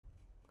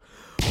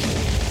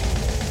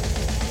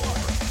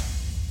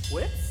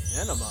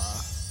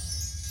Cinema.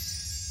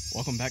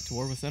 Welcome back to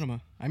War with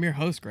Cinema. I'm your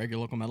host, Greg, your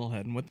local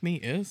metalhead, and with me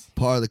is...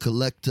 Part of the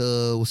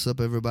Collector. What's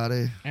up,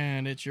 everybody?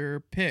 And it's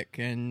your pick,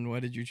 and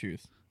what did you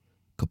choose?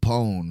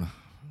 Capone.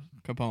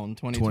 Capone,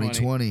 2020.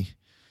 2020.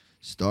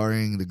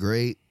 Starring the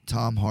great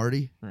Tom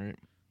Hardy. Right.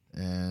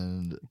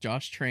 And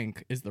Josh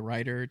Trank is the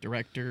writer,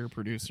 director,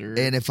 producer.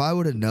 And if I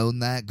would have known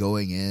that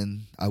going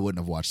in, I wouldn't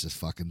have watched this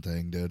fucking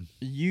thing, dude.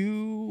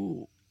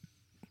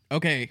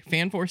 Okay,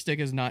 Fan Four Stick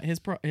is not his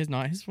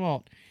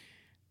fault.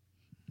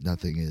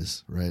 Nothing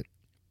is, right?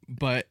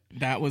 But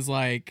that was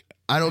like...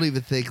 I don't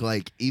even think,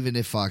 like, even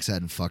if Fox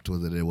hadn't fucked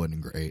with it, it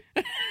wasn't great.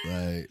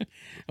 Like, it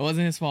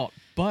wasn't his fault.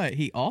 But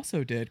he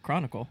also did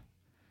Chronicle.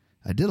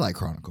 I did like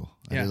Chronicle.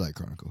 Yeah.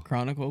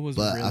 Chronicle was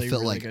but really, I felt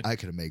really like good. I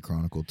could have made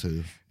Chronicle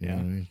too. You know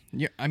what I mean?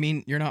 I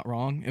mean, you're not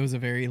wrong. It was a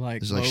very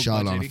like It's like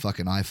shot on a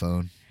fucking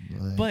iPhone.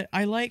 Like, but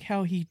I like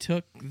how he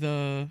took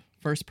the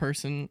first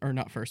person, or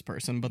not first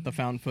person, but the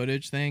found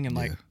footage thing and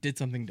like did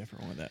something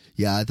different with it.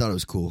 yeah, I thought it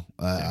was cool.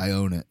 I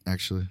own it,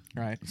 actually.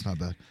 Right. It's not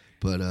bad.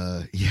 But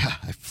yeah,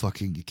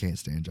 you can't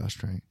stand Josh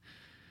Trank.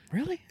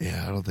 Really?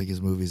 Yeah, I don't think his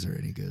movies are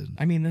any good.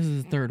 I mean, this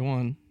is his third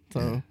one,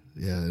 so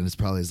Yeah, and it's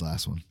probably his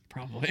last one.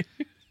 probably.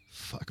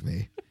 Fuck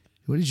me.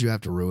 What did you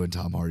have to ruin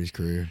Tom Hardy's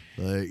career?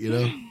 Like, you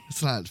know,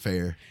 it's not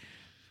fair.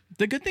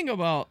 The good thing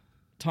about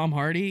Tom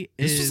Hardy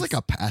is This was like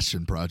a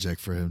passion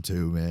project for him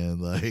too, man.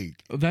 Like,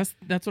 that's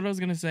what I was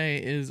gonna say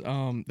is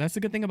that's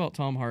the good thing about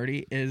Tom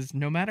Hardy is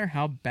no matter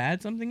how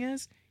bad something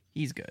is,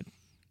 he's good.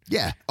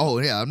 yeah. Oh,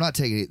 yeah. I'm not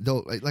taking it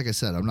though. Like I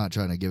said, I'm not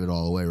trying to give it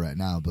all away right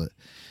now, but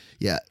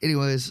yeah.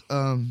 Anyways,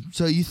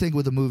 so you think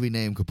with a movie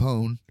named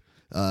Capone,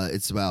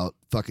 it's about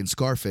fucking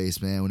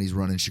Scarface, man, when he's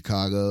running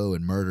Chicago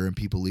and murdering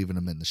people, leaving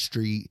them in the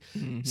street,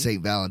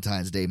 St.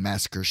 Valentine's Day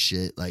massacre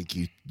shit. Like,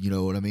 you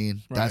know what I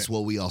mean? Right. That's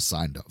what we all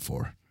signed up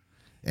for.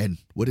 And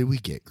what did we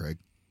get, Greg?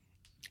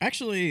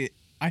 Actually,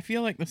 I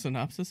feel like the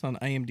synopsis on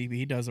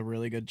IMDb does a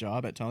really good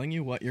job at telling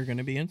you what you're going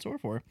to be in store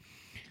for.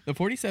 The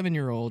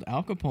 47-year-old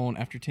Al Capone,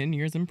 after 10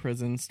 years in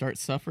prison,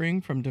 starts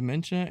suffering from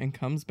dementia and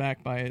comes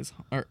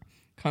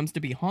to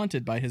be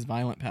haunted by his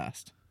violent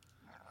past.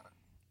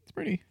 It's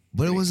pretty.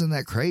 But it wasn't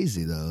that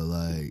crazy, though.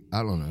 Like,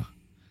 I don't know.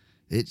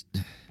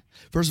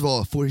 First of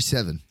all,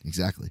 47,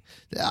 exactly.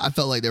 I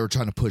felt like they were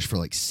trying to push for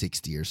like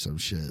 60 or some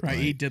shit. Right, like,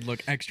 he did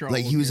look extra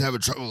like old he was here. having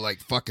trouble like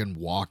fucking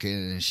walking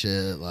and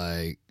shit.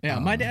 Like, Yeah,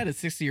 my dad is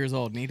 60 years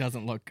old and he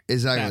doesn't look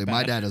exactly. that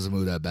My bad. dad doesn't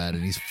move that bad,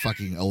 and he's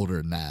fucking older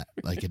than that,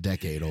 like a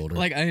decade older.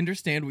 Like, I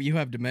understand you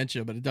have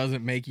dementia, but it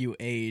doesn't make you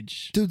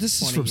age. Dude, this is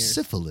 20 from years.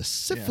 syphilis.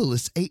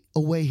 Syphilis ate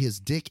away his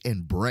dick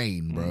and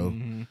brain, bro.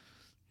 Mhm.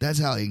 That's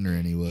how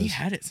ignorant he was. He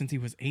had it since he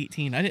was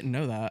 18. I didn't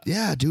know that.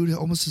 Yeah, dude,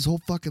 almost his whole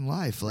fucking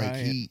life. Like,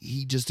 Right.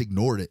 he just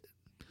ignored it.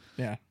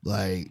 Yeah.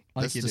 Like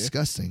that's you do.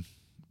 disgusting.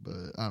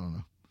 But I don't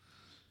know.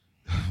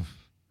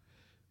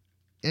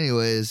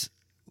 Anyways,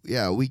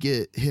 yeah, we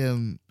get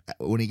him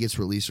when he gets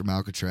released from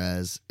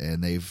Alcatraz,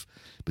 and they've,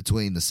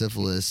 between the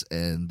syphilis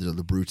and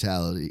the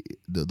brutality,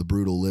 the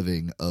brutal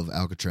living of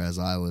Alcatraz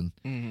Island,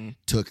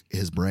 took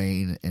his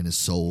brain and his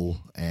soul,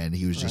 and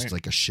he was just Right.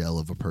 like a shell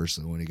of a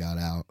person when he got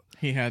out.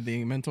 He had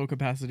the mental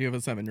capacity of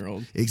a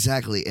 7-year-old.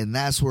 Exactly, and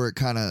that's where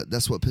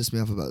that's what pissed me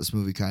off about this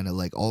movie. Kind of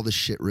like all this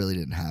shit really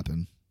didn't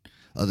happen,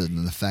 other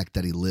than the fact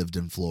that he lived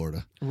in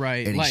Florida,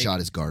 Right. and he like, shot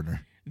his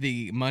gardener.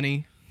 the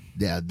money.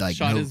 Yeah, like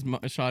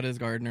Shot his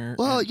gardener.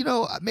 Well, you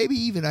know, maybe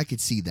even I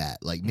could see that.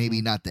 Like, maybe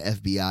Mm-hmm. not the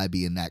FBI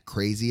being that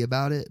crazy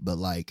about it, but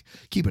like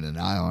keeping an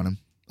eye on him.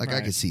 Like, I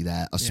Right. could see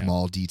that. A Yeah.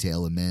 small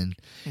detail of men.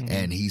 Mhm.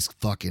 And he's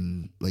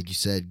fucking, like you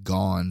said,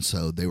 gone.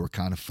 So they were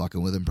kind of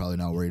fucking with him, probably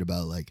not worried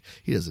about, like,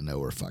 he doesn't know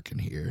we're fucking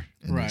here.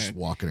 And they're just Right.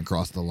 walking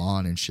across the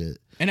lawn and shit.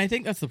 And I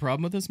think that's the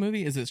problem with this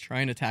movie is it's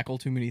trying to tackle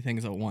too many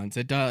things at once.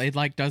 It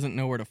doesn't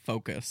know where to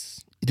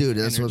focus. Dude,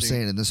 that's what I'm Energy.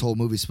 saying. And this whole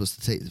movie's supposed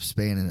to take the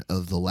span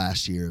of the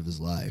last year of his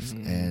life.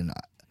 Mhm. And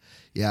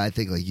yeah, I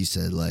think, like you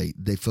said, like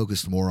they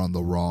focused more on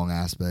the wrong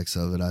aspects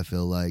of it. I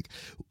feel like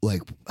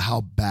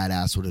how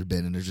badass would it have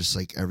been, and it's just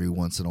like every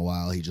once in a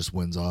while he just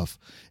wins off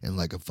in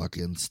like a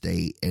fucking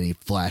state, and he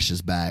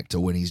flashes back to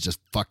when he's just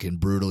fucking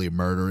brutally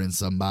murdering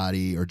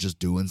somebody or just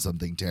doing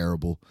something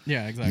terrible.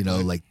 Yeah, exactly. You know,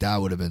 like that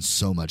would have been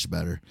so much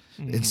better.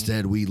 Mhm.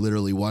 Instead, we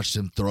literally watched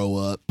him throw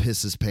up,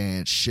 piss his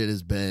pants, shit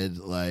his bed.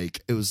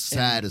 Like it was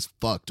sad as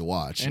fuck to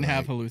watch. and like,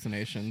 have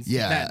hallucinations.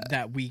 Yeah.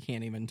 That we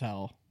can't even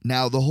tell.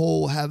 now, the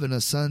whole having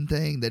a son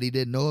thing that he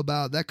didn't know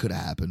about, that could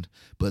have happened.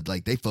 But,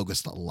 like, they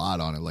focused a lot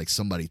on it. Like,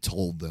 somebody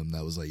told them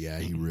that was like, yeah,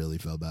 he really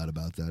felt bad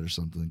about that or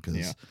something. Because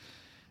Yeah.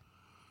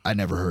 I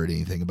never heard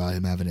anything about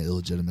him having an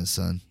illegitimate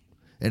son.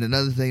 And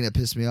another thing that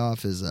pissed me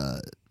off is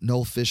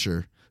Noel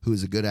Fisher, who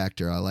is a good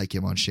actor. I like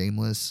him on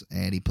Shameless,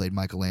 and he played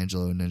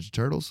Michelangelo in Ninja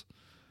Turtles.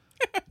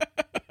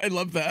 I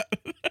love that.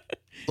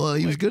 Well,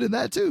 he was good in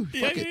that, too.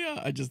 Yeah, Fuck it.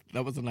 yeah.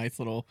 That was a nice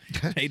little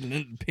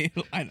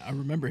I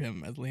remember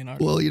him as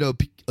Leonardo. Well, you know,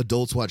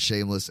 adults watch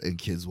Shameless and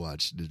kids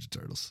watch Ninja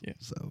Turtles. Yeah.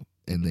 So,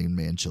 and then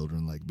man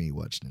children like me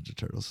watch Ninja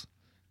Turtles.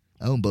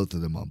 I own both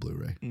of them on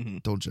Blu-ray. Mm-hmm.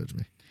 Don't judge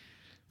me.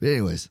 But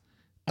anyways,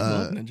 I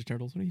love Ninja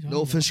Turtles. What are you talking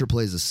Noel about? Fisher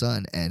plays a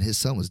son, and his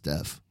son was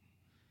deaf.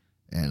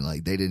 and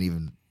like they didn't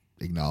even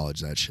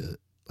acknowledge that shit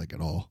like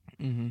at all.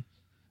 Mm-hmm.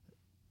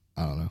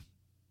 I don't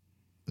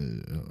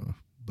know,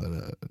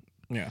 but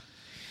yeah.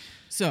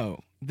 So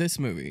this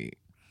movie,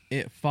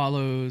 it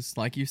follows,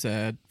 like you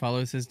said,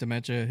 follows his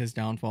dementia, his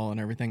downfall, and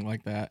everything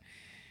like that.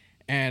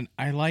 And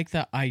I like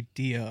the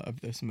idea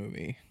of this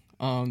movie.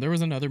 There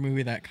was another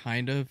movie that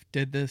kind of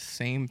did this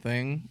same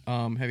thing.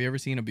 Have you ever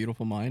seen A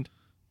Beautiful Mind?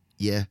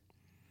 yeah,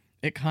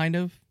 It kind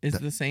of is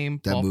the same.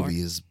 that ballpark.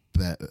 movie is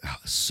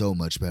so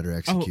much better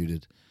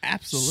executed.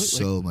 Absolutely.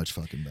 So much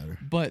fucking better.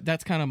 But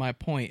that's kind of my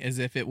point, is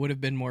if it would have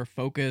been more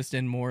focused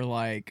and more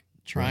like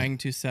trying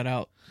to set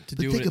out to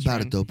But do think what it's about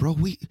trying- it though, bro.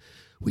 We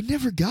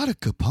never got a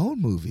Capone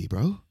movie,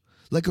 bro.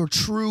 Like a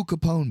true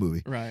Capone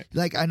movie. Right.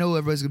 Like I know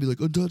everybody's gonna be like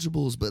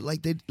Untouchables, but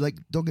like they like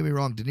don't get me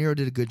wrong, De Niro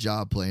did a good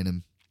job playing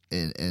him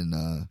in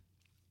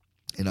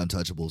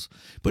Untouchables,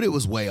 but it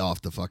was way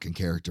off the fucking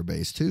character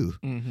base too.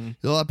 Mm-hmm.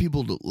 A lot of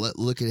people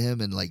look at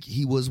him and like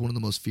he was one of the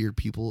most feared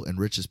people and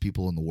richest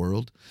people in the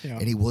world, Yeah.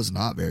 and he was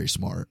not very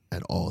smart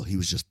at all. He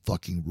was just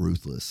fucking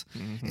ruthless,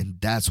 Mm-hmm. and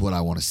that's what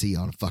I want to see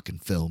on a fucking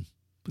film.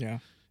 Yeah.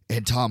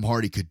 And Tom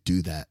Hardy could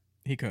do that.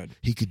 He could.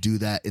 He could do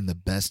that in the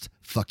best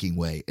fucking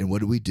way. And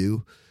what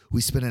do?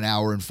 We spent an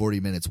hour and 40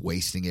 minutes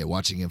wasting it,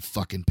 watching him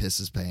fucking piss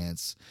his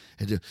pants.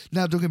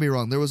 Now, don't get me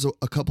wrong. There was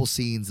a couple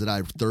scenes that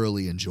I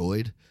thoroughly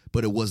enjoyed,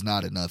 but it was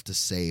not enough to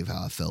save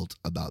how I felt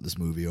about this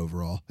movie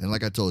overall. And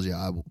like I told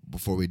you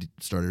before we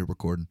started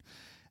recording,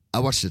 I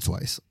watched it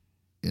twice.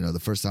 You know, the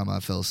first time I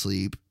fell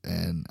asleep,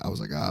 and I was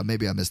like,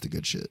 maybe I missed the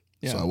good shit.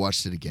 Yeah. So I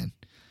watched it again.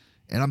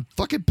 And I'm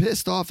fucking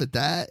pissed off at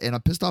that, and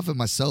I'm pissed off at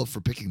myself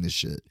for picking this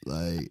shit.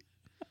 Like...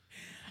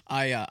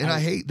 I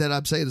hate that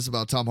I'm saying this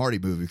about Tom Hardy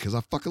movie because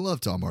I fucking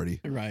love Tom Hardy.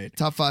 Right.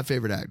 Top 5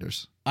 favorite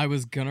actors. I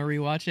was gonna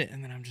rewatch it,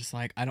 and then I'm just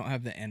like, I don't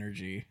have the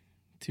energy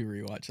to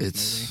rewatch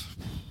this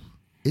movie.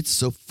 It's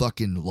so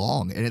fucking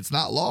long, and it's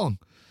not long.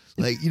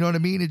 Like, you know what I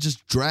mean? It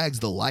just drags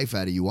the life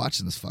out of you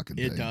watching this fucking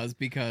thing. It does,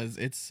 because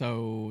it's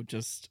so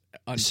just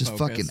unfocused. It's just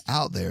fucking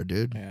out there,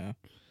 dude. Yeah.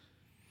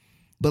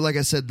 But like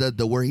I said,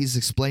 the where he's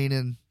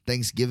explaining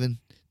Thanksgiving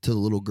to the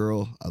little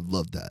girl, I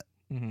love that.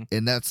 Mm-hmm.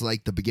 And that's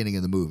like the beginning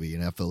of the movie,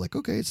 and I felt like,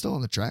 okay, it's still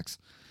on the tracks.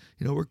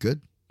 You know, we're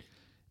good.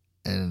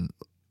 And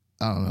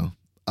I don't know.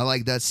 I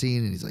like that scene,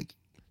 and he's like,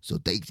 so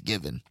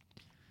Thanksgiving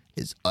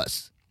is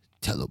us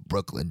telling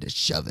Brooklyn to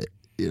shove it.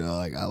 You know,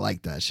 like I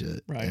like that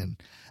shit. Right. And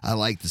I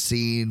like the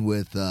scene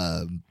with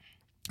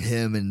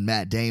him and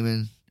Matt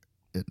Damon.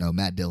 No,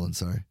 Matt Dillon,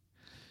 sorry.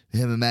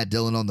 Him and Matt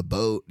Dillon on the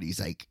boat. And he's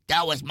like,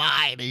 that was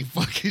mine. And he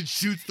fucking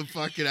shoots the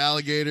fucking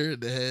alligator in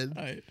the head.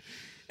 Right.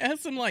 It has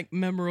some like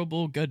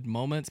memorable good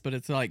moments, but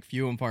it's like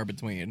few and far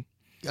between.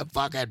 You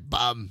fucking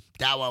bum.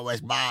 That one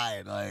was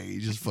mine. Like, he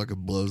just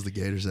fucking blows the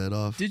gator's head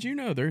off. Did you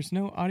know there's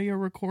no audio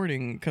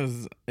recording?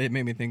 Because it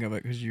made me think of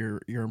it, because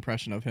your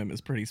impression of him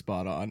is pretty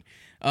spot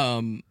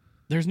on.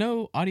 There's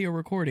no audio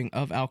recording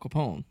of Al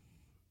Capone.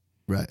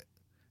 Right.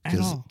 At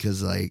all.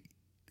 Because, like,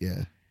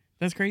 yeah.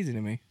 That's crazy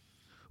to me.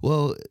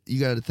 Well, you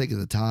got to think of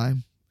the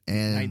time.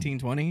 And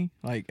 1920?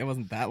 Like, it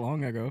wasn't that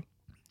long ago.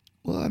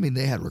 Well, I mean,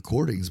 they had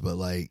recordings, but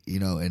like, you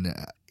know, and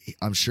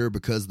I'm sure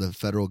because the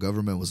federal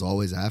government was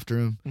always after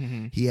him,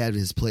 Mm-hmm. he had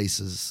his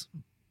places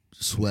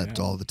swept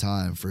all the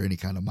time for any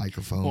kind of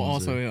microphones. Well, or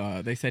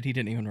also, they said he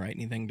didn't even write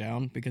anything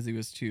down because he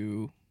was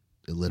too...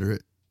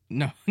 illiterate.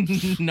 No,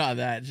 not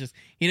that. Just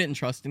he didn't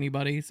trust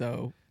anybody,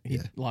 so he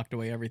Yeah. locked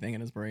away everything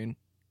in his brain.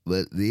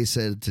 But they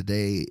said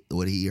today,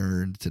 what he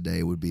earned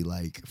today would be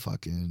like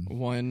fucking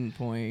 1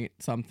 point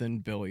something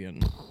billion.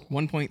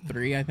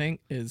 1.3, I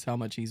think, is how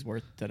much he's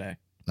worth today.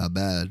 not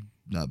bad.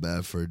 Not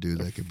bad for a dude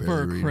that could barely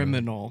For a read.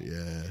 criminal.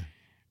 Yeah.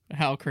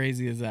 How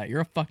crazy is that?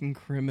 You're a fucking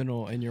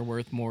criminal, and you're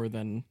worth more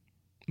than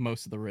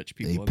most of the rich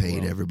people They in the paid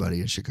world. everybody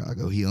in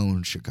Chicago. He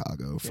owned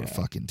Chicago for Yeah.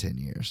 fucking 10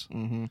 years.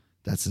 Mm-hmm.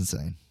 That's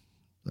insane.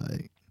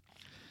 Like,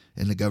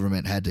 and the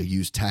government had to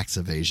use tax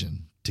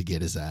evasion to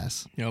get his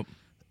ass. Yep.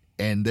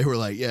 And they were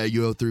like, yeah,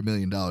 you owe $3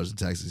 million in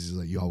taxes. He's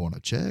like, y'all want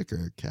a check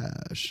or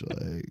cash?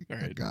 Like, I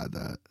Right. got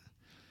that.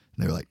 And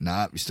they were like,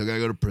 nah, you still got to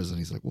go to prison.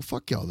 He's like, well,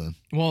 fuck y'all then.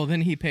 Well,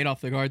 then he paid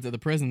off the guards at the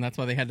prison. That's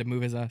why they had to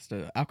move his ass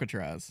to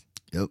Alcatraz.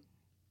 Yep.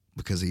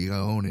 Because he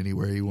owned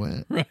anywhere he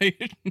went.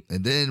 Right?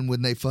 And then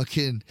when they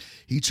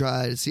he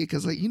tried, see,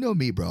 because like, you know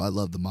me, bro, I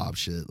love the mob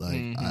shit. Like,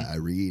 Mhm. I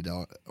read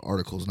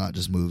articles, not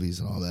just movies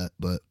and all that.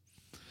 But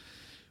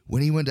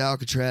when he went to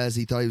Alcatraz,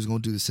 he thought he was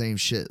going to do the same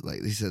shit.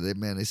 Like, they said,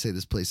 man, they say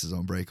this place is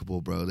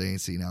unbreakable, bro. They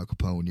ain't seen Al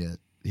Capone yet.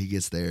 He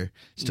gets there,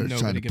 starts Nobody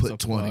trying to gives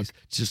put a 20s, fuck.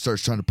 just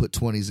starts trying to put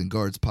 20s in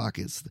guards'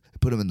 pockets,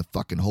 put him in the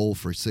fucking hole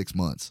for 6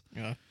 months.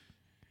 Yeah.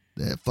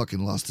 That fucking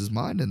lost his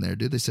mind in there,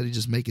 dude. They said he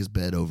just make his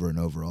bed over and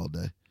over all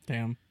day.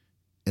 Damn.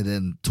 And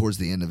then towards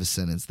the end of his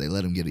sentence, they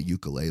let him get a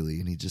ukulele,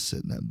 and he just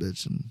sit in that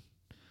bitch and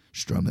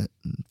strum it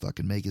and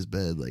fucking make his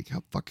bed. Like,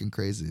 how fucking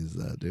crazy is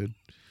that, dude?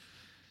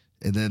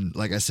 And then,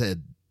 like I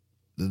said,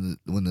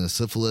 when the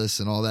syphilis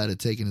and all that had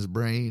taken his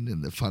brain,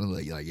 and they're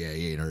finally like, yeah,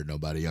 he ain't hurt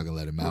nobody. Y'all can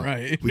let him out.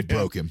 Right. We Yeah.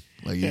 broke him.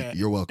 Like, Yeah.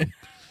 you're welcome.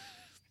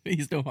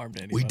 He's no harm to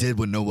anybody. We did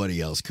what nobody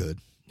else could.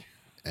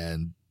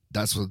 And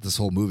that's what this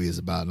whole movie is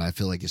about. And I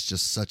feel like it's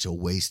just such a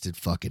wasted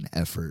fucking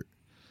effort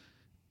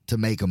to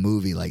make a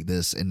movie like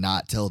this and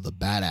not tell the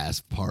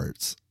badass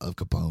parts of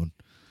Capone.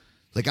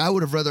 Like, I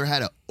would have rather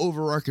had an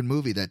overarching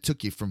movie that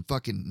took you from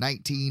fucking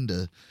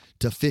 19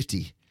 to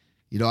 50.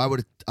 You know, I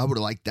would have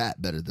liked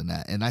that better than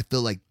that. And I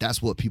feel like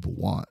that's what people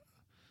want.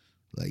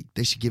 Like,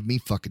 they should give me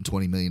fucking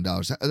 $20 million.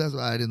 That's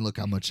why I didn't look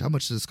how much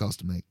did this cost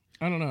to make?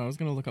 I don't know. I was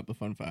going to look up the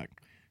fun fact,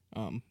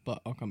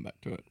 but I'll come back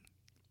to it.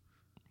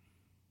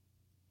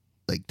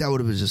 Like, that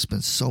would have just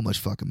been so much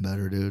fucking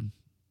better, dude.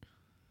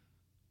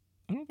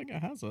 I don't think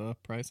it has a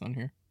price on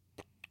here.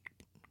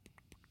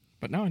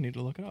 But now I need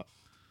to look it up.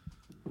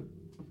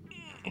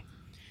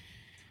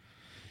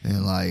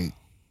 And, like,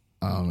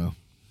 I don't know.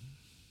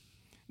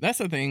 That's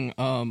the thing.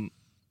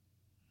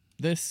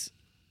 This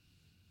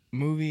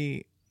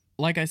movie,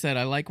 like I said,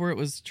 I like where it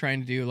was trying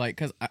to do, like,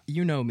 because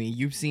you know me,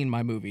 you've seen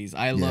my movies.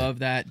 I love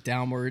that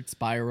downward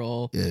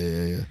spiral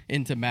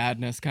into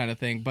madness kind of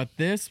thing. But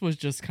this was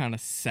just kind of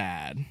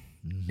sad.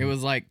 Mm-hmm. It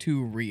was like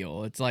too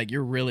real. It's like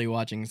you're really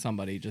watching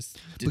somebody just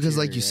because,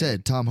 like you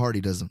said, Tom Hardy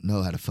doesn't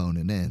know how to phone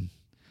it in.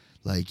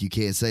 Like, you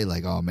can't say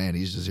like, oh man,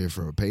 he's just here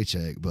for a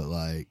paycheck, but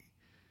like,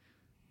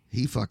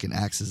 he fucking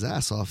acts his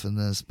ass off in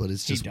this. But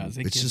it's just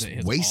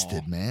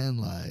wasted, man.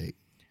 Like,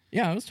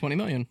 yeah, it was $20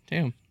 million.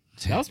 Damn.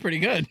 That was pretty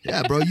good.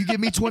 Yeah, bro, you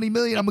give me $20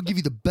 million, I'm gonna give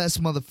you the best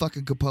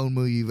motherfucking Capone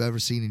movie you've ever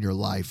seen in your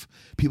life.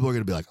 People are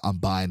gonna be like, I'm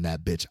buying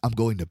that bitch. I'm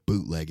going to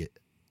bootleg it.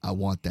 I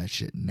want that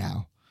shit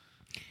now.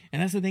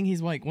 And that's the thing.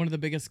 He's like one of the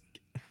biggest.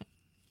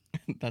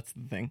 That's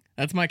the thing.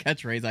 That's my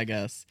catchphrase, I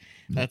guess.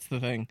 That's the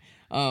thing.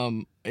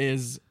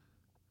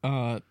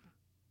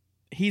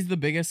 He's the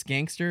biggest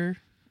gangster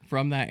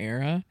from that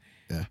era.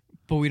 Yeah.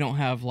 But we don't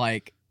have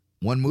like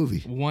one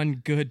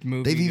good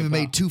movie. They've even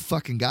made 2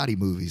 fucking Gotti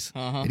movies,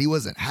 and he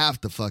wasn't half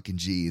the fucking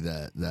G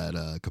that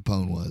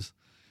Capone was,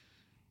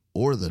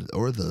 or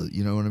the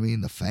you know what I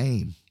mean, the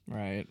fame.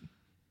 Right.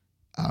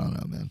 I don't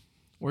know, man.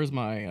 Where's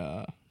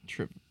my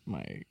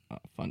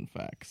fun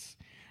facts?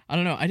 I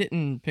don't know. I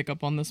didn't pick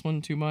up on this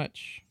one too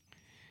much.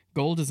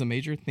 Gold is a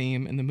major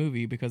theme in the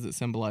movie because it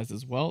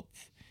symbolizes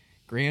wealth,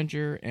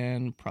 grandeur,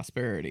 and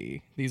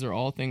prosperity. These are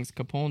all things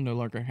Capone no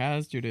longer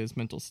has due to his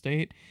mental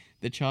state.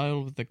 The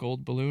child with the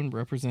gold balloon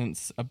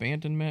represents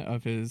abandonment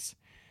of his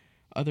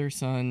other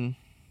son,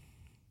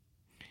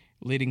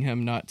 leading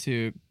him not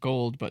to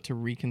gold, but to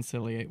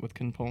reconciliate with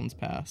Capone's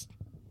past.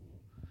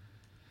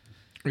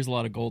 There's a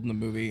lot of gold in the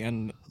movie,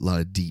 and a lot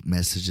of deep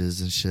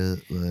messages and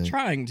shit. Like,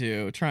 trying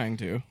to.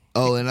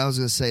 Oh, and I was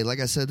gonna say,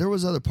 like I said, there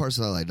was other parts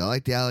that I liked. I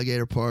like the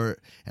alligator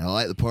part, and I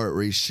like the part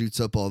where he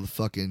shoots up all the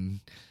fucking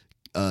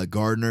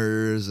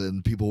gardeners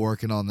and people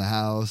working on the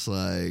house,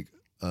 like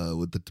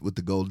with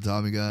the golden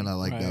Tommy gun. I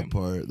like that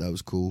part. That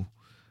was cool.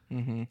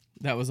 Mm-hmm.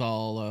 That was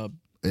all.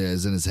 Yeah,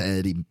 it's in his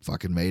head. He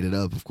fucking made it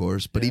up, of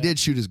course, but he did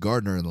shoot his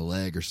gardener in the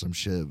leg or some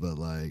shit. But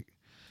like,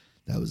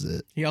 that was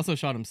it. He also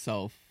shot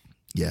himself.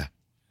 Yeah.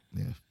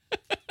 Yeah.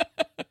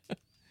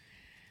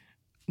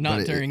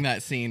 Not during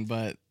that scene,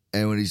 but.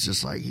 And when he's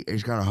just like,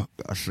 he's got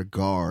a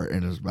cigar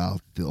in his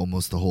mouth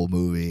almost the whole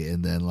movie.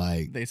 And then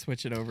like. They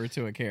switch it over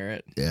to a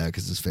carrot. Yeah,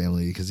 because his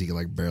family, because he can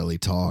like barely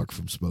talk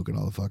from smoking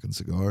all the fucking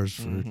cigars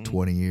for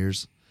 20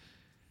 years.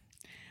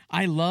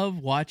 I love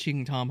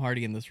watching Tom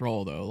Hardy in this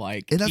role, though.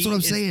 Like, and that's what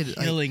I'm saying.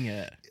 Killing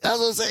it. That's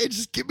what I'm saying.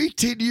 Just give me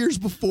 10 years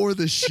before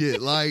this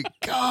shit. Like,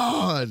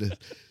 God,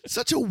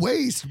 such a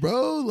waste,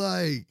 bro.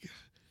 Like.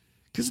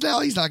 Because now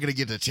he's not going to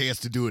get a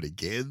chance to do it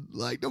again.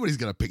 Like, nobody's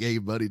going to pick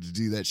anybody to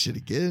do that shit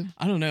again.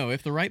 I don't know.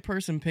 If the right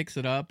person picks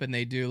it up and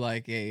they do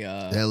like a...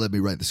 yeah, let me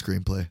write the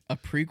screenplay. A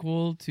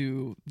prequel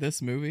to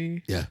this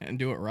movie. Yeah. And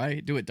do it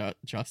right. Do it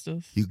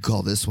justice. You can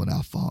call this one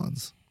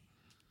Alphonse.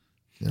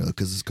 You know,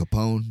 because it's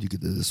Capone. You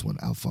could do this one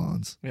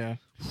Alphonse. Yeah.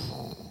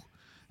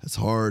 That's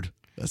hard.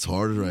 That's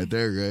hard right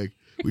there, Greg.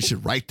 We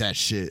should write that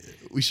shit.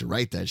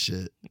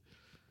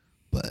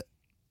 But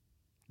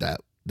that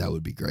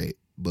would be great.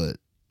 But...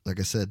 like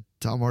I said,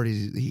 Tom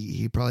Hardy,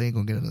 he probably ain't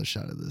going to get another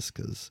shot at this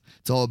because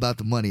it's all about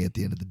the money at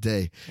the end of the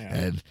day. Yeah.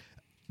 And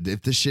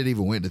if this shit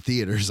even went to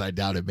theaters, I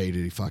doubt it made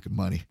any fucking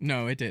money.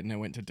 No, it didn't. It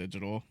went to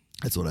digital.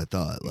 That's what I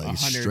thought. Like,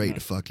 straight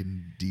to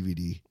fucking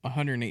DVD.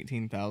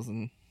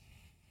 118,000.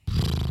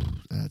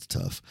 That's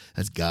tough.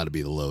 That's got to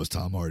be the lowest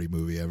Tom Hardy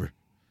movie ever.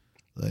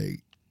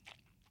 Like,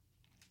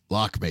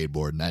 Locke made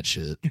more than that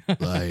shit.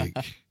 Like,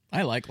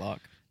 I like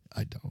Locke.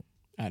 I don't.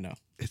 I know.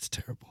 It's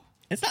terrible.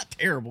 It's not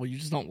terrible. You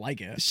just don't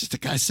like it. It's just a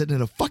guy sitting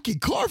in a fucking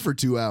car for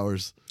 2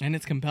 hours. And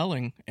it's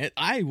compelling.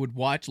 I would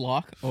watch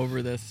Locke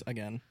over this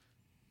again.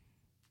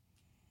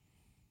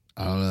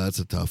 I don't know. That's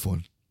a tough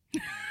one.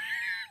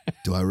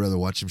 Do I rather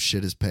watch him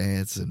shit his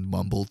pants and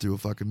mumble through a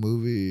fucking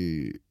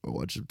movie or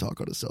watch him talk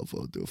on a cell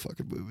phone through a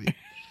fucking movie?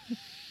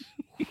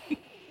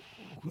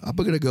 I'm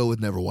going to go with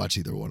never watch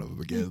either one of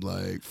them again.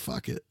 Like,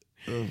 fuck it.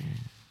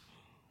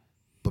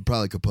 But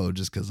probably Capone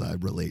just because I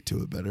relate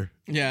to it better.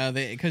 Yeah,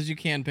 because you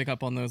can pick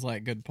up on those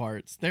like good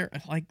parts.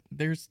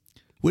 There's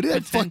when did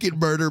that fucking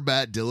murder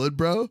Matt Dillon,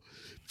 bro?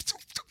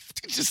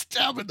 Just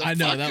stabbing the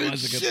fucking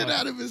shit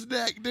out of his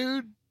neck,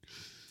 dude.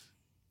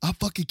 I'll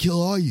fucking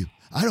kill all you.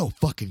 I don't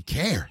fucking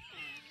care.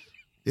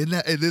 And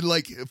then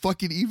like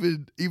fucking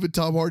even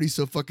Tom Hardy's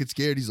so fucking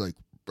scared. He's like,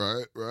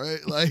 right.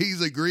 Like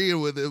he's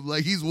agreeing with him.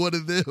 Like he's one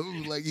of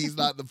them. Like he's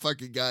not the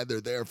fucking guy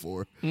they're there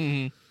for.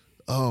 Mm-hmm.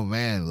 Oh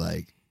man,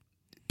 like,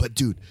 but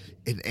dude,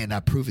 and I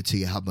prove it to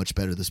you how much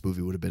better this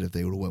movie would have been if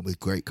they would have went with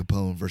Great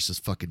Capone versus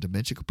fucking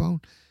Dementia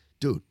Capone.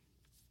 Dude,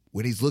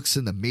 when he looks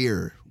in the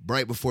mirror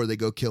right before they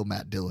go kill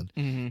Matt Dillon,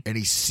 and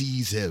he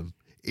sees him,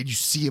 and you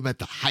see him at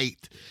the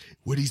height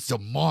when he's the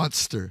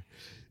monster,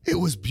 it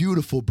was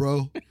beautiful,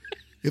 bro.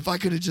 If I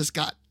could have just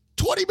got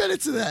 20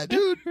 minutes of that,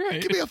 dude,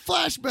 Right. give me a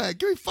flashback,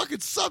 give me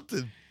fucking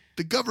something.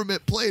 The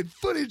government playing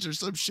footage or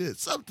some shit,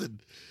 something.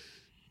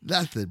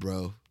 Nothing,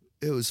 bro.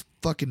 It was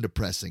fucking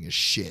depressing as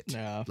shit.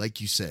 Yeah. Like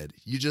you said,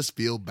 you just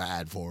feel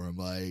bad for him.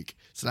 Like,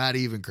 it's not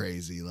even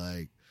crazy.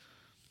 Like,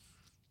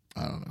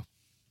 I don't know.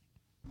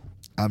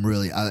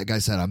 Like I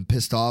said, I'm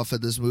pissed off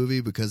at this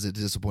movie because it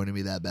disappointed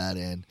me that bad,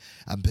 and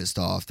I'm pissed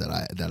off that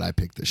I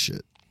picked this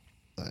shit.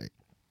 Like,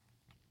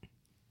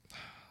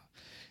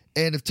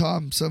 and if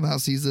Tom somehow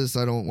sees this,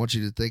 I don't want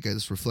you to think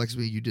this reflects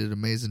me. You did an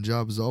amazing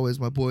job as always,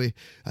 my boy.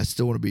 I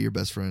still want to be your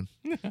best friend.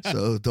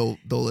 So don't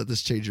let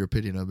this change your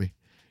opinion of me.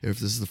 If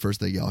this is the first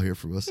thing y'all hear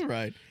from us.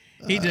 Right.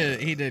 He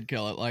did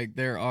kill it. Like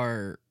there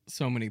are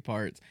so many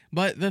parts.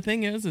 But the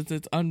thing is it's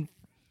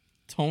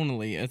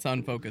tonally it's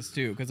unfocused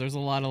too, because there's a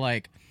lot of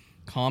like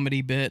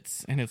comedy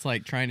bits and it's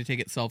like trying to take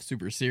itself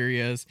super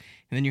serious,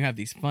 and then you have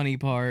these funny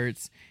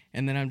parts,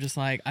 and then I'm just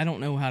like, I don't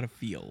know how to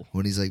feel.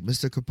 When he's like,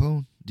 Mr.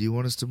 Capone, do you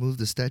want us to move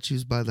the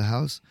statues by the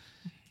house?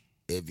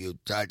 If you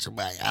touch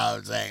my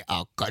house,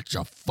 I'll cut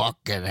your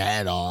fucking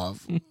head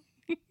off.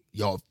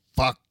 Your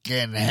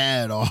fucking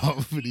head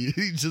off. And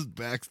he just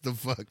backs the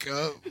fuck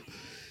up.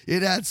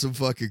 It had some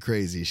fucking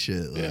crazy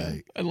shit.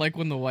 Like, And like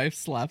when the wife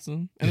slaps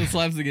him and then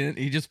slaps again,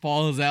 he just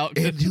falls out.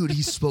 and dude,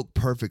 he spoke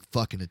perfect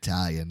fucking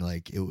Italian.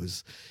 Like it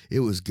was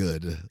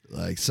good.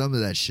 Like some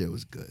of that shit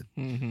was good.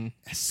 Mm-hmm.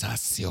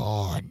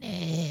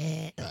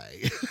 Estazione.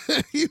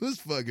 Like, he was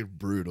fucking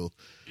brutal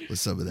with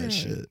some of that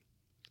shit.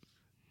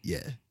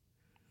 Yeah.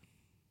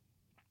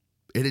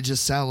 And it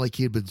just sounded like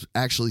he had been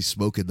actually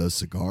smoking those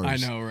cigars. I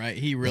know, right?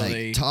 He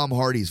really Like, Tom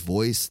Hardy's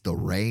voice, the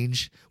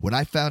range. When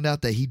I found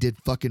out that he did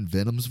fucking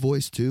Venom's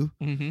voice too,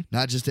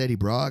 not just Eddie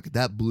Brock,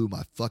 that blew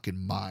my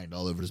fucking mind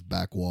all over his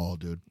back wall,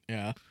 dude.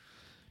 Yeah.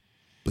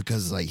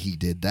 Because like he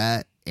did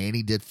that, and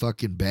he did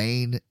fucking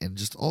Bane, and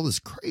just all this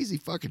crazy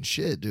fucking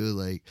shit, dude.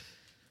 Like,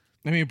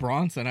 I mean,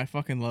 Bronson, I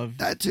fucking love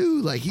that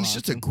too. Like, he's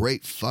just a Bronson.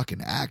 great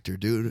fucking actor,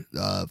 dude.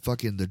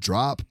 Fucking The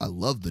Drop. I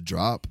love The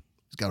Drop.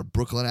 He's got a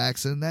Brooklyn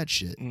accent and that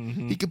shit.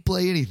 He can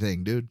play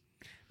anything, dude.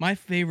 My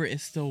favorite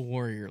is still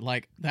Warrior.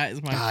 Like, that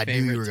is my I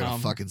favorite. knew you were going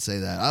to fucking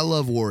say that. I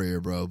love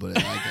Warrior, bro,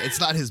 but it's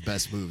not his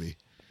best movie.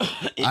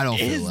 I don't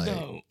feel like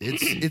though.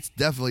 it's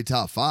definitely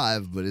top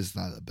 5, but it's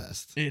not the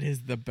best. It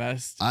is the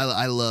best.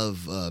 I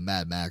love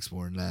Mad Max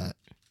more than that.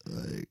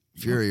 Like,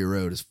 Fury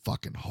Road is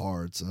fucking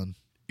hard, son.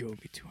 You owe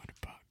me $200.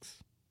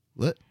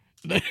 What?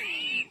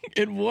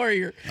 In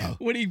Warrior, Oh.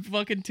 when he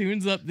fucking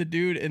tunes up the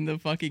dude in the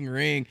fucking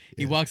ring,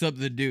 he walks up to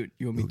the dude.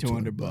 You owe me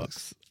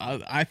 $200.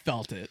 I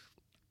felt it.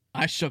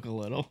 I shook a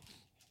little.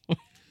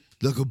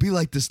 Look, it'll be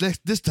like this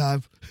this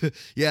time.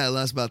 Yeah, it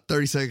lasts about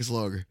 30 seconds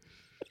longer.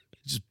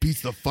 Just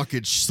beats the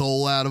fucking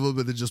soul out of him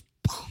and then just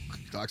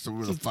knocks him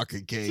in the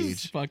fucking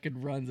cage. Just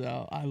fucking runs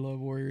out. I love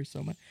Warrior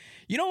so much.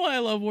 You know why I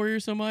love Warrior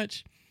so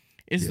much?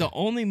 It's the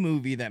only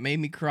movie that made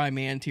me cry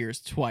man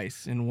tears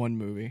twice in one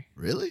movie.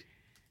 Really?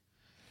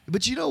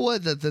 But you know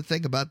what? The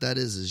thing about that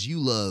is you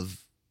love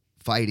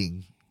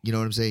fighting. You know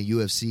what I'm saying?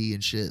 UFC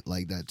and shit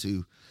like that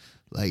too.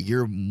 Like,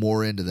 you're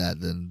more into that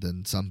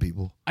than some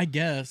people. I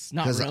guess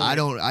not Because really.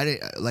 I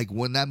didn't like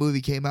when that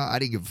movie came out. I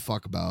didn't give a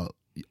fuck about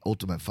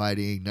Ultimate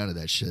Fighting, none of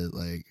that shit.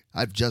 Like,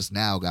 I've just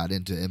now got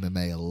into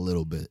MMA a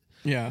little bit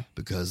Yeah,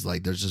 because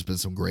like there's just been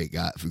some great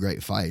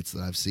fights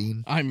that I've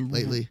seen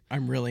lately.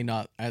 I'm really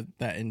not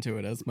that into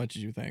it as much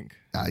as you think.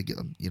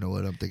 You know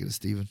what? I'm thinking of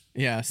Steven.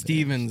 Yeah,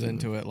 Steven's Steven,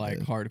 into it like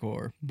yeah.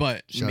 hardcore,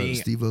 but Shout out me,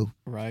 to Steve-O.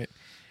 right?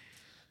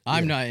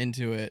 I'm not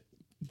into it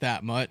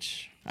that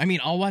much. I mean,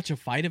 I'll watch a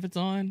fight if it's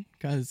on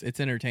because it's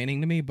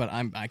entertaining to me, but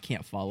I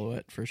can't follow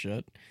it for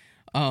shit.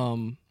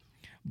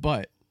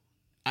 But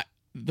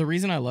the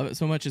reason I love it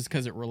so much is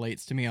because it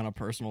relates to me on a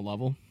personal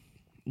level.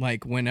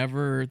 Like,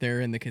 whenever they're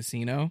in the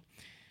casino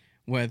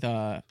with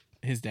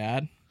his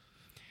dad,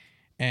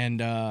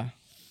 and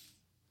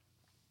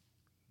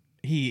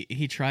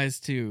he tries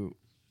to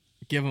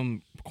give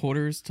him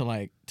quarters to,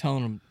 like,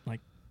 telling him,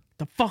 like,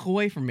 the fuck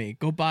away from me,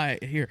 go buy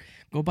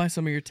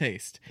some of your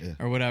taste,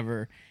 or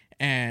whatever.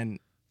 And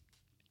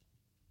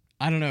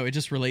I don't know, it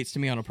just relates to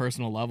me on a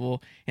personal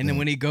level. And then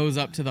when he goes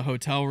up to the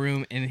hotel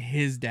room and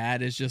his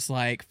dad is just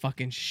like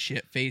fucking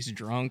shit-faced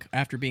drunk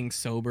after being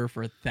sober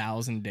for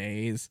 1,000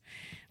 days,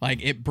 like,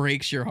 it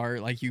breaks your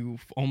heart. Like, you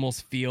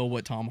almost feel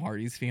what Tom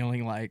Hardy's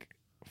feeling, like,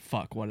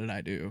 fuck, what did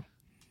I do?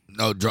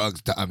 No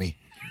drugs, Tommy.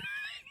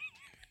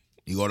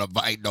 You gonna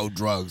fight no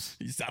drugs.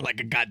 You sound like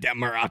a goddamn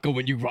Morocco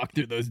when you walk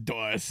through those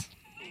doors.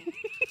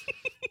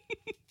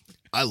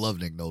 I love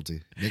Nick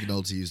Nolte. Nick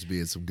Nolte used to be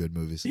in some good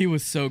movies. He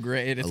was so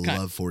great. I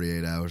love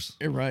 48 Hours.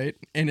 Right,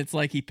 and it's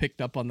like he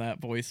picked up on that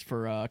voice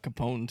for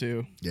Capone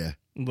too. Yeah,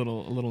 a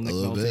little Nick a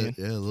little Nolte. bit.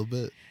 Yeah, a little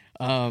bit.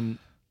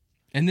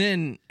 And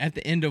then at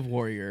the end of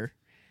Warrior,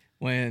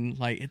 when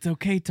like it's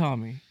okay,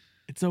 Tommy,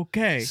 it's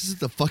okay. This is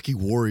the fucking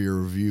Warrior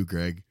review,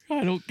 Greg.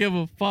 I don't give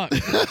a fuck.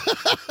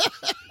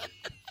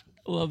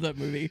 I love that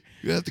movie.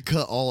 You have to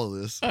cut all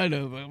of this. I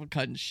know, but I'm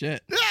cutting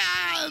shit.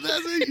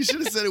 That's it. You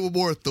should have said it with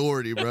more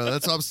authority, bro.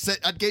 That's what I'm saying.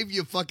 I gave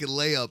you a fucking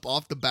layup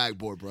off the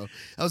backboard, bro.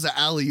 That was an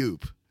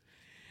alley-oop.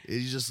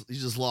 You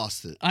just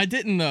lost it. I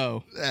didn't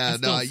know.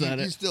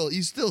 Yeah,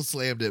 you still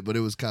slammed it, but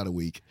it was kind of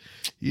weak.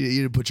 You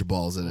didn't put your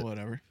balls in it.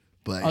 Whatever.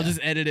 But I'll just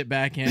edit it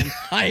back in.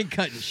 I ain't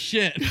cutting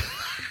shit.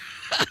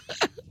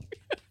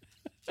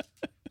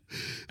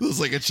 It was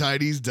like a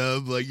Chinese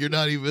dub. Like you're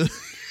not even.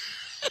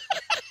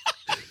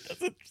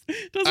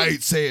 I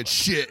ain't saying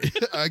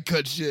shit. I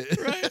cut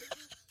shit. Right.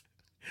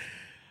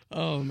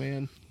 Oh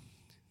man.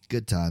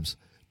 Good times,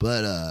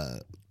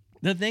 but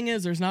the thing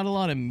is, there's not a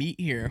lot of meat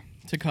here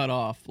to cut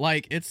off.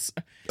 Like it's.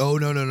 Oh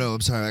no!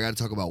 I'm sorry. I got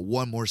to talk about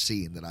one more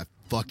scene that I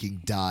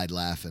fucking died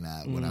laughing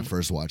at when I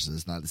first watched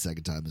this. Not the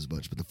second time as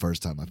much, but the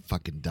first time I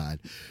fucking died.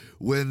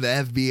 When the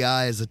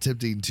FBI is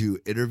attempting to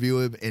interview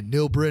him, and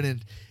Neil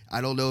Brennan. I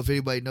don't know if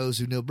anybody knows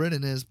who Neil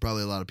Brennan is.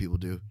 Probably a lot of people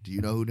do. Do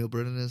you know who Neil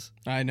Brennan is?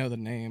 I know the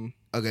name.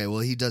 Okay, well,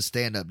 he does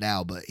stand up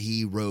now, but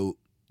he wrote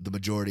the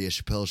majority of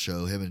Chappelle's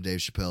show. Him and Dave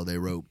Chappelle, they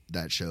wrote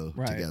that show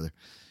together.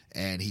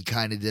 And he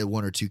kind of did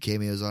one or two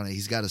cameos on it.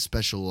 He's got a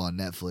special on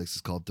Netflix.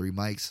 It's called Three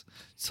Mics.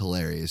 It's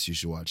hilarious. You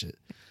should watch it.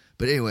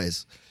 But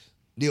anyways,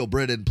 Neil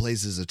Brennan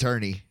plays his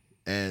attorney,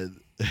 and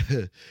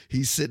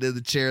he's sitting in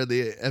the chair.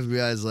 The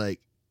FBI's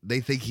like, they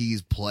think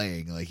he's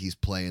playing, like he's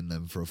playing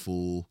them for a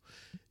fool.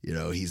 You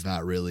know, he's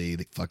not really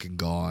fucking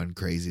gone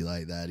crazy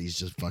like that. He's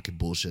just fucking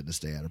bullshitting to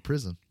stay out of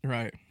prison.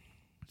 Right.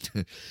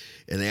 And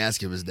they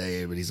ask him his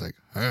name, and he's like,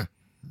 huh?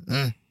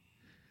 And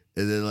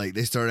then, like,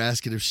 they start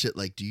asking him shit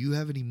like, do you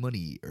have any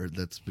money or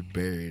that's been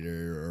buried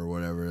or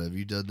whatever? Have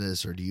you done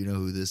this or do you know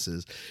who this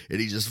is? And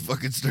he just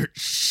fucking starts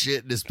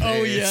shitting his pants.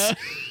 Oh, yeah.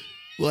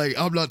 Like,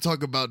 I'm not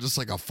talking about just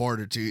like a fart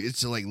or two.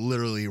 It's like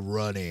literally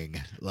running.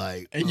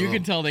 Like, and you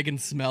can tell they can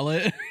smell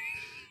it.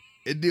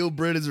 And Neil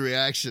Brennan's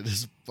reaction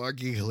is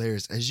fucking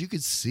hilarious. As you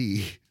can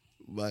see,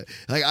 like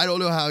I don't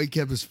know how he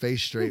kept his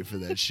face straight for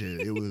that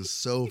shit. It was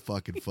so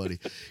fucking funny.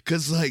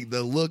 Cause like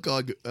the look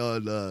on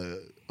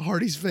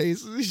Hardy's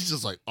face, he's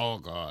just like, oh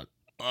God.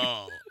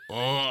 Oh.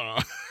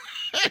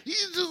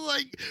 He's just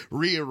like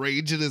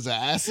rearranging his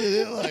ass in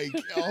it. Like,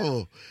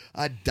 oh,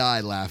 I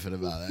died laughing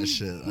about that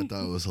shit. I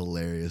thought it was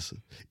hilarious.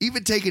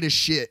 Even taking a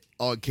shit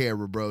on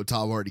camera, bro,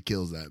 Tom Hardy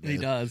kills that, man. He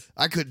does.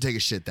 I couldn't take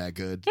a shit that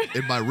good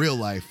in my real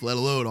life, let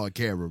alone on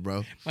camera,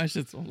 bro. My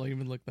shits don't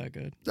even look that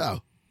good.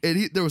 No.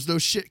 And there was no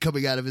shit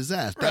coming out of his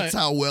ass. That's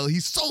how well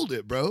he sold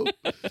it, bro.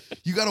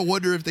 You got to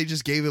wonder if they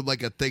just gave him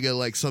like a thing of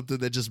like something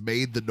that just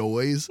made the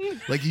noise.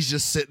 Like he's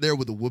just sitting there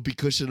with a whoopee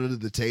cushion under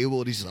the table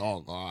and he's like,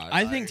 oh, God.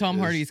 I think Tom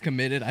Hardy's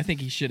committed. I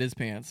think he shit his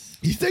pants.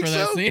 You think for so?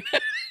 That scene.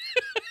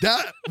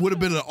 That would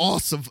have been an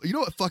awesome. You know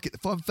what? Fuck it.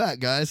 Fun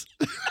fact, guys.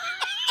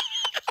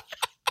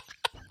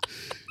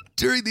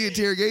 During the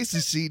interrogation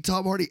scene,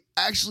 Tom Hardy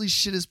actually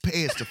shit his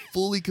pants to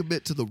fully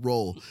commit to the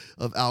role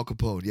of Al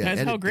Capone. Yeah,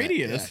 that's how great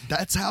he is. Yeah,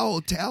 that's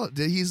how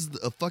talented. He's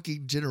a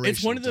fucking generation.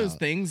 It's one of those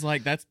things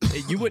like that's.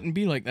 You wouldn't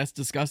be like that's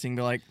disgusting,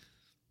 but like,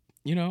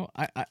 you know,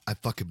 I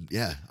fucking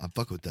I'm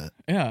fucking with that.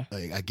 Yeah,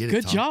 like, I get it.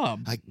 Good Tom.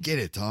 job. I get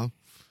it, Tom.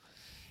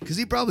 Because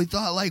he probably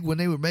thought like when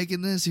they were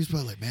making this, he was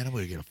probably like, man, I'm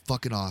gonna get a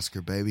fucking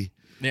Oscar, baby.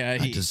 Yeah,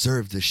 I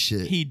deserve this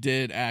shit. He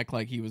did act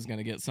like he was going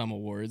to get some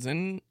awards,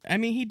 and I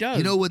mean, he does.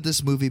 You know what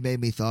this movie made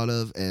me thought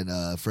of?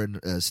 And friend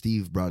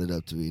Steve brought it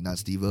up to me. Not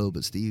Steve-O,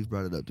 but Steve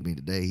brought it up to me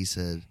today. He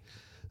said,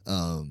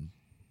 you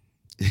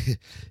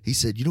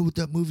know what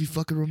that movie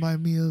fucking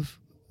reminded me of?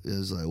 It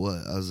was like, what?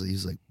 He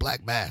was like,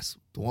 Black Mass,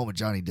 the one with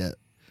Johnny Depp.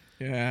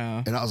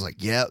 Yeah. And I was like,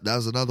 yeah, that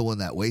was another one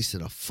that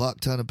wasted a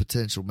fuck ton of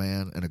potential,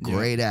 man, and a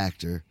great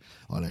actor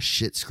on a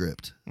shit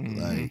script.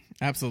 Like,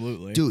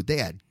 absolutely. Dude, they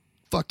had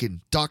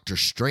fucking Doctor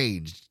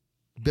Strange,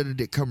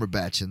 Benedict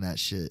Cumberbatch in that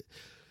shit.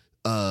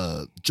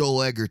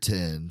 Joel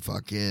Egerton,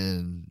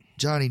 fucking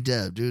Johnny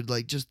Depp, dude.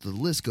 Like, just the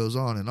list goes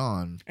on and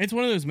on. It's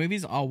one of those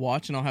movies I'll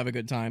watch and I'll have a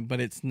good time, but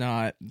it's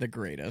not the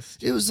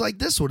greatest. It was like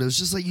this one. It was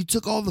just like you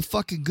took all the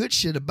fucking good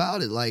shit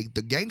about it, like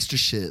the gangster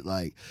shit.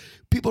 Like,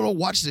 people don't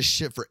watch this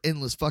shit for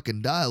endless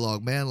fucking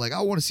dialogue, man. Like,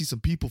 I want to see some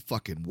people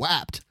fucking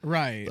whapped.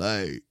 Right.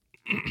 Like,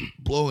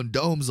 blowing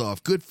domes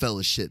off.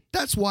 Goodfellas shit.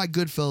 That's why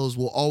Goodfellas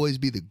will always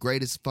be the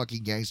greatest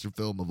fucking gangster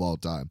film of all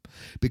time.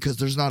 Because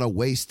there's not a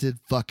wasted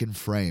fucking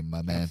frame,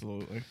 my man.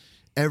 Absolutely.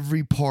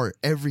 Every part,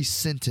 every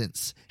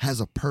sentence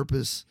has a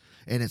purpose,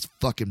 and it's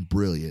fucking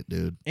brilliant,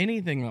 dude.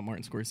 Anything that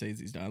Martin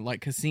Scorsese's done, like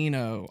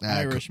Casino,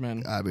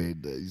 Irishman. I mean,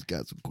 he's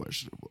got some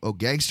questionable. Oh,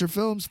 gangster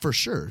films? For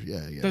sure.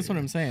 Yeah. That's what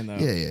I'm saying, though.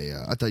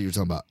 Yeah. I thought you were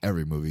talking about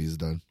every movie he's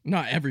done.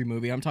 Not every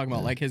movie. I'm talking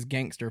about like his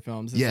gangster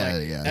films. It's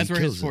yeah. That's he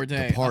where his kills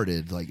forte.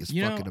 Departed, like, it's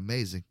fucking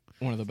amazing.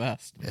 One of the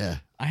best. Yeah.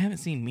 I haven't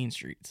seen Mean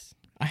Streets.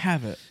 I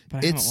have it,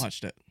 but I haven't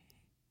watched it.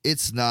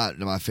 It's not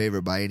my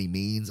favorite by any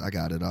means. I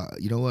got it.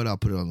 You know what? I'll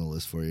put it on the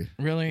list for you.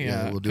 Really?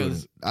 Yeah, we'll do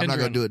it. I'm not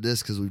going to do it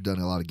this because we've done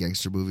a lot of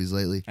gangster movies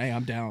lately. Hey,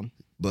 I'm down.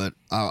 But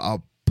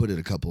I'll put it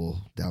a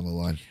couple down the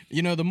line.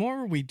 You know, the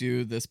more we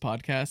do this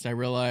podcast, I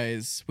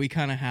realize we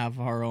kind of have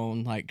our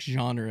own like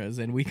genres,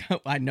 and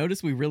I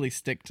notice we really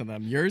stick to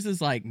them. Yours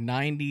is like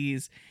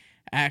 90s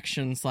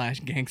action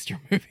 / gangster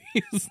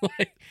movies.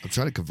 Like, I'm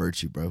trying to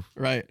convert you, bro.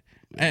 Right.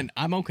 And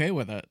I'm okay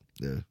with it.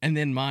 Yeah. And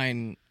then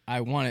mine,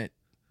 I want it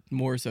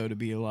more so to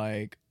be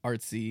like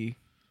artsy,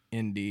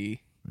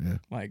 indie,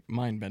 like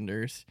mind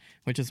benders,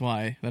 which is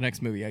why the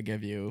next movie I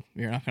give you,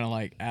 you're not going to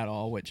like at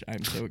all, which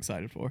I'm so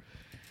excited for.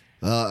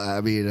 I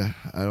mean,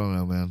 I don't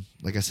know, man.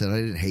 Like I said, I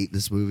didn't hate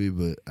this movie,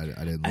 but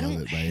I didn't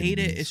love it. I hate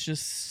it. It's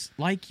just,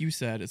 like you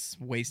said, it's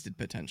wasted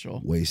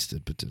potential.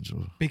 Wasted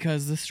potential.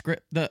 Because the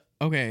script,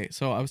 okay,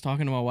 so I was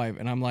talking to my wife,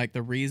 and I'm like,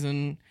 the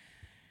reason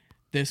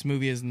this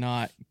movie is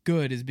not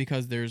good is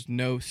because there's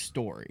no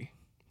story.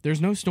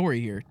 There's no story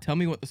here. Tell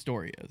me what the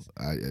story is.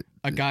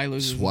 A guy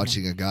loses. Just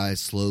watching a guy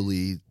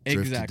slowly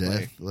drift to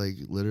death, like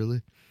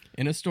literally.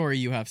 In a story,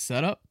 you have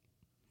setup.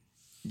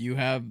 You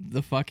have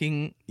the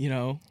fucking,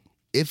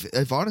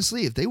 If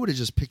honestly, if they would have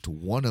just picked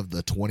one of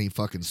the 20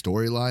 fucking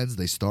storylines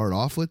they start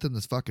off with in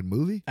this fucking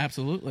movie,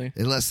 absolutely.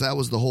 Unless that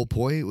was the whole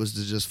point, was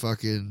to just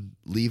fucking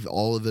leave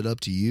all of it up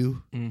to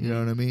you. Mm-hmm. You know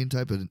what I mean?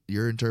 Type of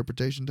your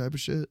interpretation, type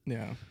of shit.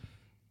 Yeah.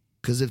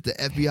 Because if the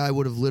FBI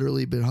would have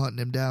literally been hunting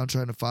him down,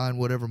 trying to find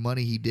whatever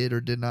money he did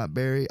or did not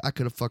bury, I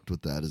could have fucked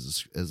with that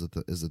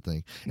as a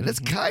thing. And that's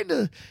kind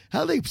of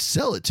how they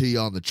sell it to you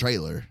on the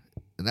trailer.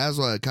 And that's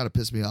why it kind of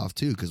pissed me off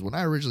too. Because when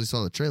I originally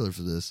saw the trailer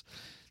for this,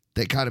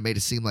 they kind of made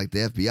it seem like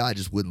the FBI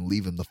just wouldn't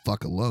leave him the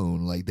fuck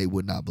alone. Like they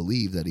would not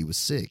believe that he was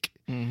sick.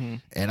 Mm-hmm.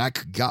 And I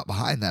got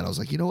behind that. I was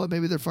like, you know what?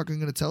 Maybe they're fucking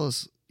going to tell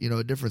us,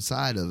 a different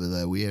side of it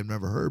that we have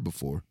never heard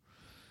before.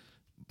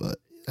 But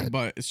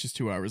it's just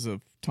 2 hours of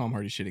Tom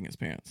Hardy shitting his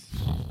pants.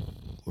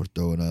 Or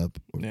throwing up.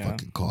 Or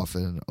fucking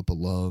coughing up a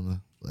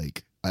lung.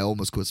 Like, I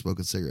almost quit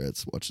smoking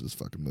cigarettes watching this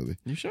fucking movie.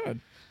 You should.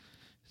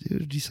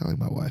 Dude, you sound like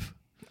my wife.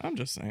 I'm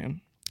just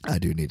saying. I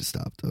do need to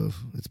stop, though.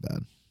 It's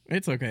bad.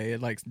 It's okay.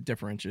 It, like,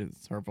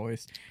 differentiates her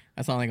voice.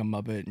 I sound like a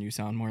Muppet, and you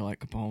sound more like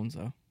Capone,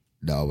 so.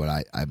 No,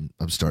 but I'm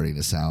starting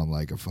to sound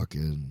like a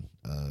fucking,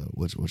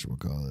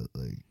 whatchamacallit?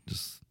 Like,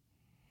 just,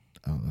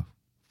 I don't know.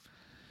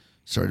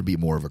 Starting to be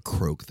more of a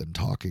croak than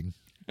talking.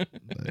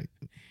 Like,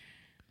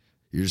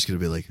 you're just going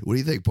to be like, what do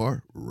you think,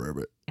 Par?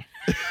 Rabbit.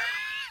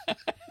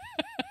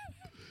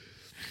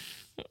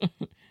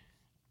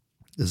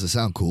 Does it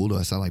sound cool? Do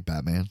I sound like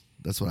Batman?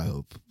 That's what I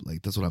hope.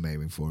 Like, that's what I'm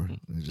aiming for.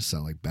 I just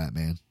sound like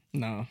Batman.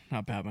 No,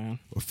 not Batman.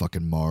 Or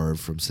fucking Marv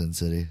from Sin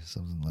City.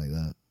 Something like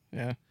that.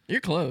 Yeah.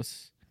 You're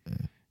close.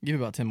 Yeah. Give it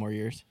about 10 more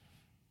years.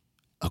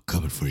 I'm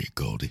coming for you,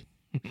 Goldie.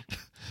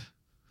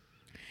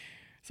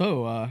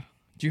 So,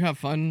 did you have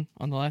fun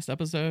on the last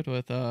episode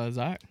with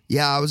Zach?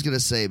 Yeah, I was going to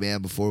say,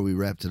 man, before we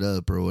wrapped it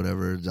up or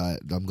whatever,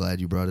 I'm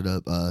glad you brought it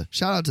up.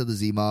 Shout out to the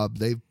Z-Mob.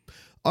 They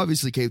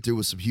obviously came through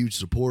with some huge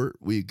support.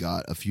 We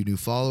got a few new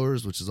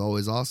followers, which is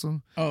always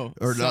awesome. Oh.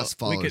 Or not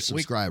followers,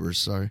 subscribers,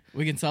 sorry.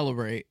 We can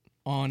celebrate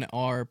on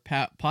our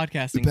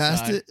podcasting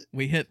side.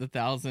 We hit the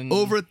 1,000.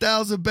 Over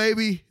 1,000,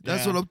 baby.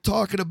 That's what I'm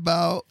talking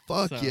about.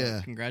 Fuck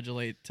yeah.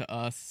 Congratulate to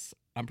us.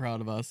 I'm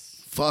proud of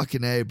us.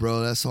 Fucking A,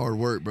 bro. That's hard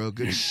work, bro.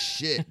 Good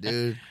shit,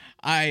 dude.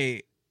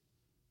 I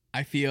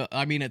feel,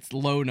 it's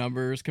low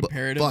numbers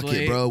comparatively. Fuck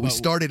it, bro. We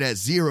started at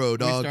 0,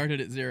 dog. We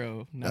started at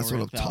 0. Now that's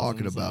what I'm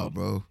talking about,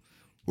 bro.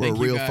 We're a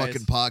real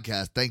fucking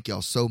podcast. Thank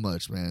y'all so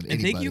much, man.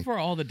 And thank you for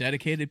all the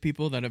dedicated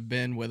people that have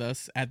been with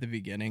us at the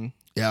beginning.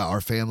 Yeah,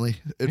 our family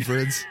and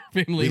friends.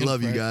 We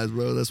love you guys,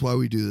 bro. That's why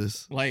we do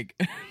this. Like,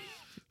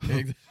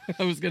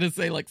 I was going to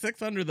say like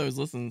 600 of those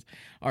listens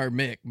are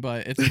Mick,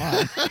 but it's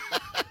fine.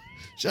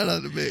 Shout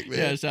out to Mick, man.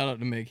 Yeah, shout out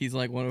to Mick. He's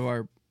like one of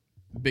our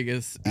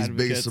biggest advocates.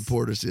 Biggest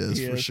supporters, yes,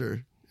 for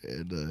sure.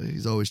 And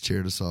he's always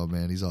cheered us on,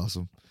 man. He's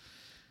awesome.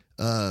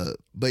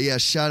 But yeah,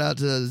 shout out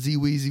to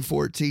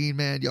ZWeezy14,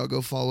 man. Y'all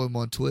go follow him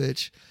on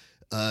Twitch.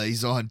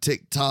 He's on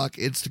TikTok,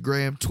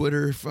 Instagram,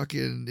 Twitter.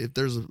 Fucking, if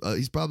there's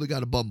he's probably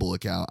got a Bumble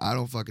account. I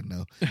don't fucking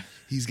know.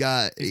 He's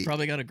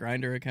probably got a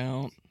Grindr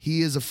account.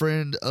 He is a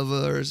friend of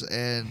ours,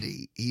 and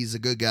he's a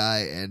good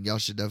guy, and y'all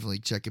should definitely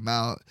check him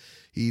out.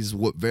 He's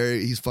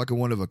fucking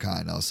one of a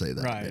kind. I'll say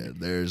that. Right. Man.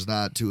 There's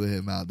not two of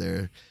him out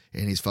there,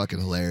 and he's fucking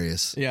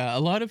hilarious. Yeah, a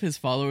lot of his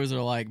followers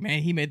are like,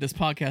 "Man, he made this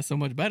podcast so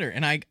much better,"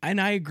 and I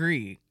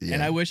agree. Yeah.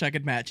 And I wish I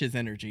could match his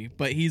energy,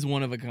 but he's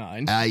one of a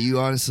kind. You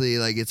honestly,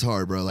 like, it's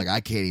hard, bro. Like,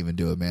 I can't even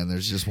do it, man.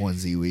 There's just one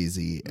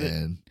Z-Weezy,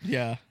 and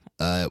yeah.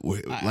 I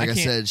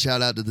said,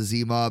 shout out to the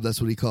Z-Mob. That's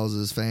what he calls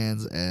his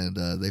fans, and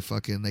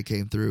they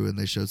came through and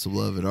they showed some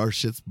love, and our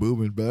shit's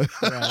booming, bro.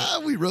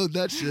 Right. We rode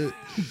that shit.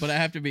 But I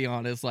have to be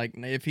honest, like,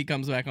 if he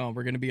comes back on,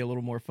 we're gonna be a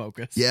little more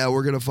focused. Yeah,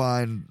 we're gonna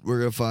find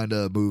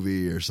a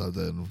movie or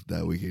something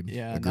that we can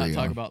not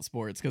talk about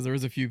sports, because there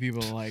was a few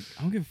people like,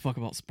 I don't give a fuck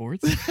about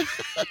sports.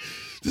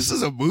 This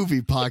is a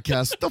movie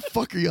podcast. What the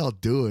fuck are y'all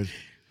doing?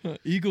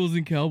 Eagles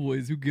and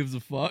Cowboys. Who gives a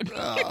fuck?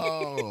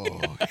 Oh,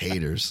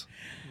 haters.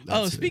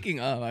 Oh, That's it. speaking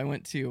of, I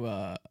went to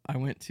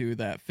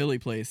that Philly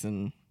place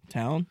in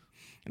town,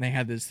 and they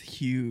had this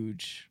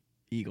huge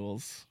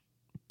Eagles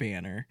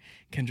banner.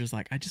 Kendra's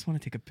like, I just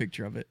want to take a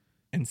picture of it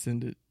and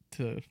send it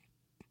to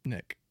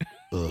Nick.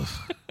 Ugh.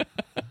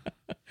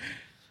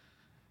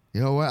 You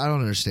know what? I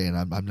don't understand.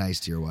 I'm nice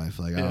to your wife.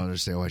 Like, I don't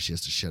understand why she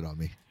has to shit on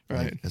me.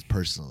 Right. Like, as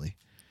personally.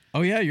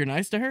 Oh yeah, you're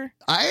nice to her?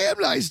 I am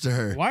nice to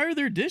her. Why are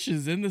there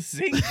dishes in the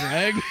sink,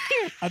 Greg?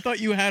 I thought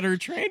you had her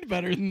trained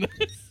better than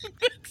this.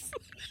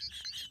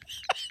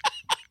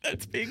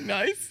 That's being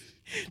nice.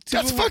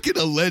 That's fucking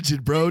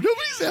alleged, bro.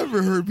 Nobody's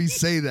ever heard me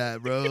say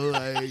that, bro.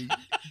 Like,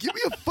 give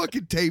me a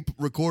fucking tape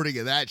recording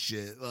of that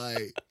shit.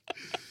 Like,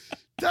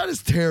 that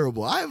is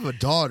terrible. I have a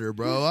daughter,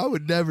 bro. I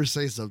would never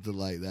say something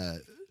like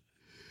that.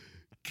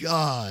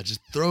 God, just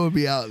throwing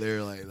me out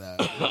there like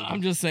that.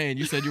 I'm just saying,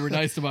 you said you were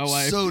nice to my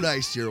wife. So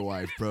nice to your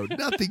wife, bro.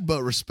 Nothing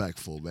but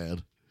respectful,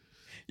 man.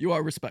 You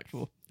are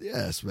respectful.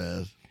 Yes,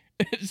 man.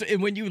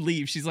 And when you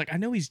leave, she's like, I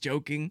know he's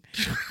joking,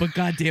 but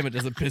goddamn, it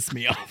doesn't piss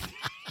me off.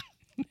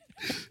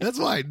 That's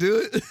why I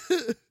do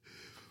it.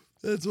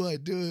 That's why I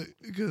do it,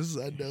 because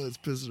I know it's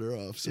pissing her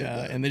off. So Yeah,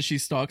 bad. and then she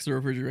stocks the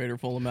refrigerator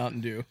full of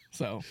Mountain Dew.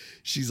 So,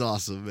 She's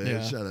awesome, man.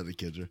 Yeah. Shout out to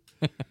Kendra.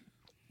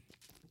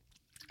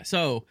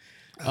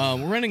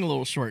 we're running a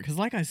little short because,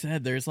 like I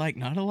said, there's like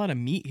not a lot of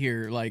meat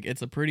here. Like,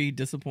 it's a pretty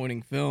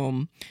disappointing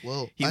film.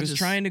 Well, He was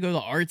trying to go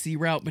the artsy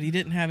route, but he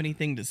didn't have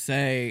anything to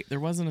say. There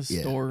wasn't a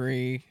Yeah.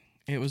 story.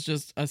 It was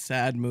just a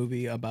sad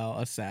movie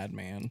about a sad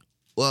man.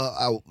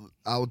 Well,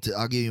 I'll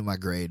give you my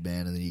grade,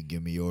 man, and then you can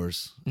give me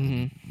yours.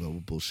 Mhm. Well,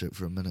 we'll bullshit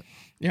for a minute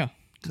Yeah,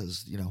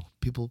 because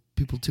people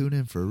tune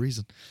in for a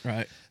reason.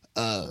 right.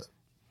 I'm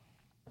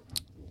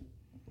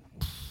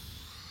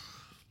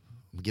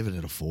giving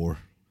it a 4.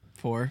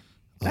 4.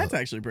 That's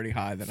actually pretty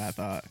high than I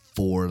thought.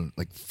 4,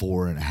 like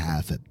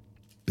 4.5 at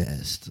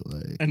best.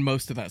 Like And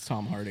most of that's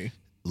Tom Hardy.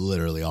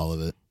 literally all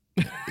of it.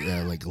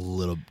 Yeah, like a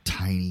little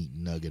tiny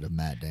nugget of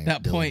Matt Dillon.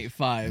 That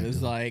 0.5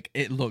 is like,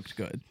 it looked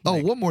good. Oh,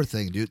 Like, one more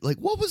thing, dude. Like,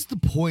 what was the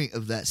point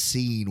of that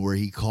scene where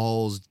he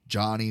calls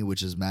Johnny,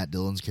 which is Matt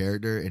Dillon's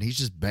character, and he's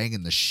just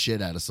banging the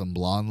shit out of some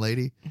blonde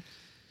lady?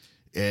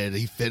 And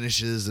he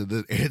finishes and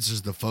then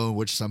answers the phone,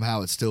 which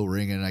somehow it's still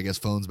ringing. I guess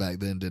phones back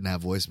then didn't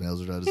have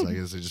voicemails or nothing. So I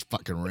guess they just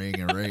fucking ring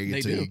and ring They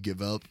until do. you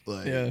give up.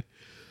 Like, Yeah.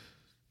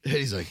 And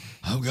he's like,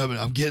 I'm coming.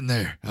 I'm getting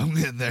there. I'm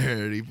getting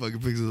there. And he fucking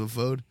picks up the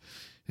phone.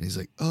 And he's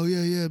like, oh, yeah,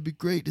 it'd be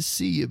great to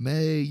see you,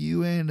 May.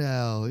 You and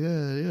Al.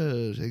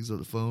 Yeah. Hangs up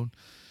the phone.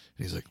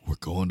 And he's like, we're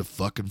going to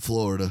fucking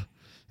Florida.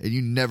 And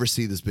you never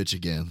see this bitch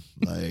again.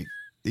 Like,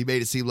 he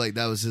made it seem like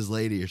that was his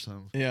lady or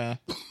something. Yeah.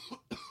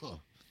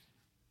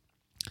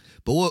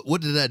 But what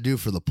did that do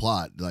for the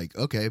plot? Like,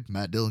 okay,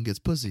 Matt Dillon gets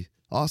pussy.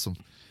 Awesome.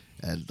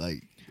 And,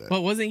 like,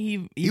 But wasn't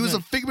he? he was a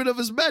even- figment of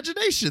his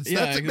imagination. So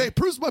Yeah, that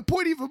proves my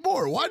point even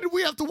more. Why did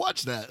we have to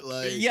watch that?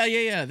 Like,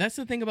 Yeah. That's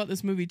the thing about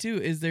this movie too.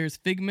 Is there's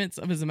figments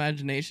of his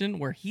imagination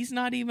where he's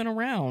not even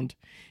around.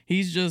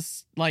 He's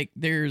just like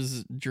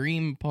there's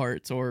dream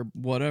parts or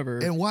whatever.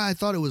 And why I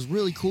thought it was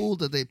really cool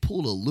that they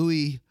pulled a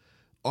Louis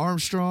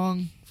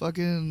Armstrong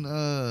fucking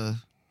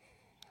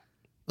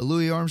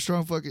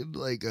fucking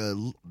like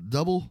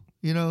double,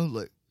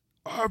 like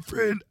our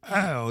friend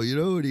Al,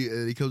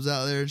 and he comes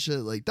out there and shit.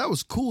 Like, that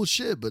was cool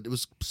shit, but it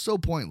was so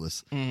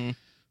pointless. Mhm.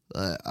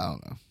 I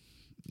don't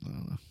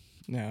know.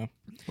 No.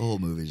 The whole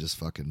movie just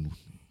fucking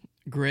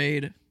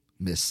Grade.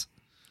 miss.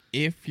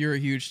 If you're a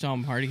huge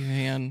Tom Hardy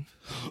fan,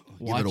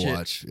 watch it a it.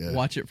 watch, yeah.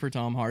 Watch it for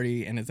Tom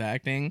Hardy and his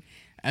acting.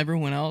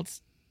 Everyone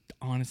else,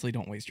 honestly,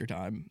 don't waste your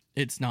time.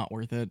 It's not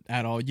worth it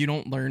at all. You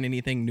don't learn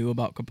anything new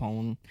about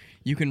Capone.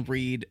 You can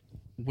read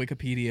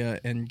Wikipedia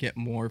and get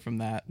more from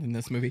that than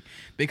this movie.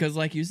 Because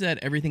like you said,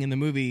 everything in the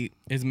movie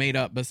is made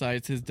up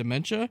besides his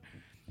dementia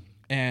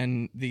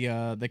and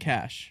the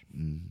cash.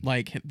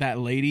 Like that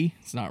lady,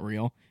 it's not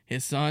real.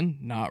 His son,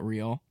 not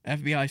real.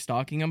 FBI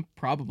stalking him,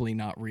 probably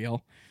not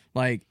real.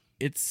 Like,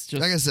 it's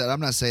just Like I said, I'm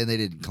not saying they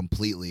didn't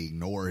completely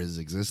ignore his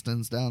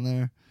existence down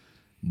there,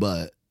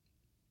 but,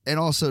 and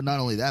also not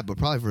only that, but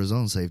probably for his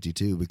own safety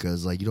too,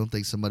 because like, you don't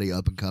think somebody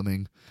up and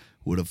coming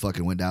would have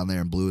fucking went down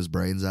there and blew his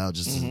brains out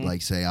just to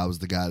like say I was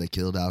the guy that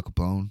killed Al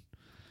Capone,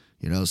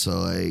 so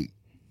like,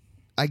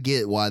 I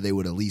get why they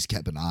would at least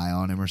kept an eye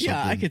on him or something.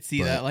 Yeah, I could see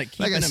but that, like, I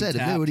keeping him said, if they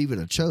tapped. would even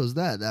have chose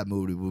that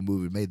movie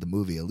made the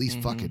movie at least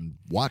fucking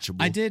watchable.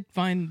 I did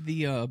find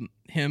the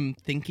him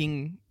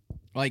thinking,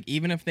 like,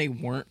 even if they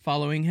weren't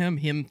following him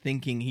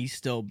thinking he's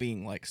still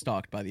being like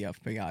stalked by the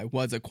FBI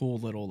was a cool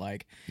little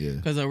like, Yeah.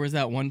 because there was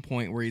that one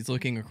point where he's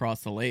looking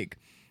across the lake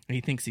and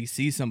he thinks he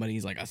sees somebody.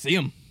 He's like, I see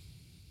him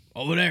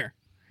over there,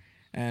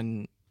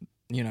 and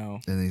you know.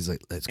 And then he's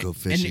like, "Let's go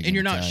fishing." And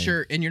you're not Italian.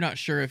 sure, and you're not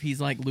sure if he's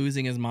like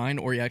losing his mind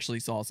or he actually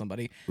saw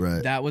somebody.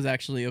 Right. That was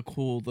actually a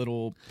cool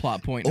little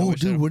plot point. I Oh, wish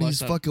dude, I'd when he's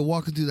fleshed out. fucking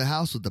walking through the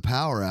house with the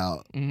power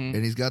out, and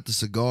he's got the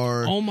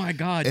cigar. Oh my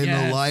god! And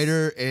yes. the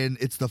lighter, and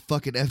it's the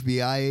fucking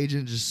FBI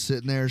agent just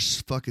sitting there,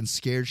 fucking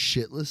scared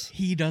shitless.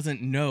 He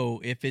doesn't know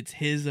if it's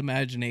his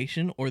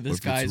imagination or this if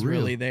it's guy's real.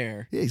 really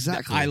there. Yeah,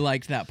 exactly. I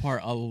liked that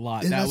part a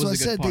lot. And that that's was what I a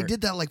good said. part. They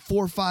did that like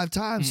 4 or 5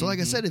 times. So, like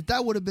I said, if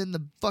that would have been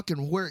the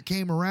fucking where it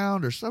came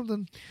around or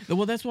something,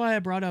 Well, that's why I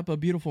brought up A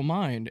Beautiful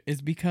Mind,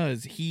 is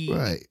because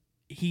right?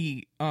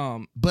 he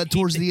But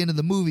towards the end of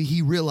the movie,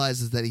 he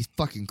realizes that he's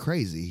fucking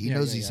crazy. He Yeah,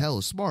 knows yeah, he's yeah.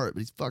 hella smart, but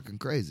he's fucking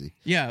crazy.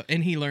 yeah,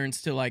 and he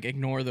learns to like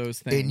ignore those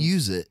things And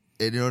use it.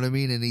 And you know what I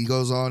mean? And he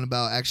goes on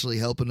about actually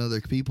helping other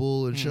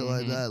people and shit Mm-hmm.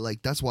 like that.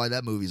 Like, that's why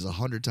that movie's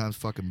 100 times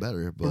fucking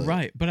better. But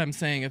right. But I'm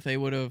saying if they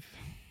would have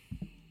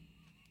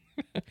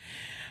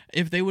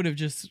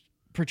just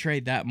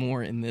portrayed that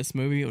more in this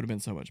movie, it would have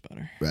been so much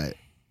better. Right.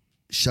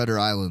 Shutter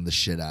Island the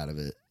shit out of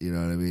it. You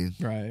know what I mean?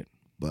 Right.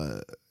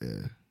 But,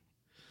 yeah.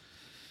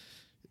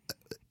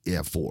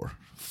 Yeah, 4.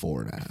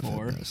 4.5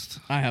 4. at best.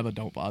 I have a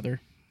don't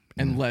bother.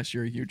 Unless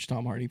you're a huge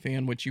Tom Hardy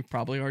fan, which you've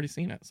probably already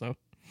seen it. So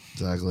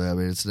Exactly. I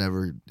mean, it's not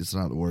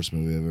the worst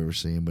movie I've ever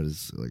seen, but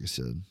it's, like I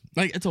said,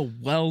 like it's a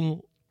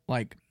well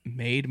like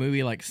made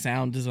movie, like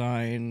sound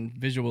design,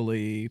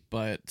 visually,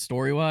 but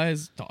story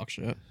wise, dog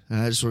shit.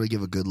 and I just want to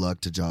give a good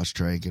luck to Josh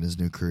Trank in his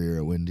new career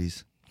at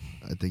Wendy's.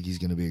 I think he's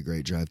going to be a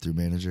great drive-through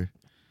manager.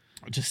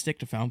 Just stick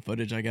to found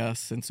footage, I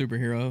guess, and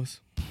superheroes.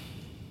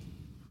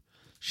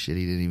 Shit,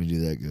 he didn't even do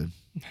that good.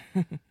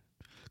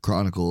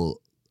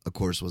 Chronicle, of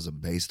course,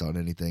 wasn't based on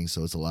anything,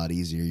 so it's a lot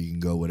easier. You can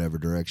go whatever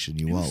direction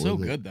you It want was so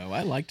with good though.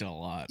 I liked it a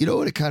lot. You know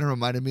what it kind of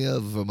reminded me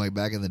of from like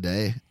back in the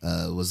day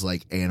was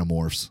like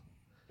Animorphs,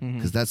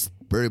 because that's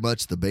pretty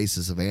much the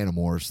basis of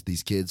Animorphs.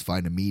 These kids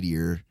find a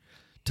meteor,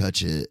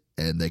 touch it,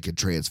 and they can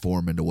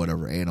transform into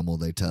whatever animal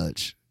they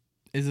touch.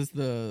 Is this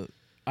the?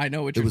 I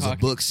know what It you're was a talking.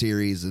 book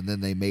series, and then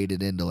they made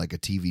it into like a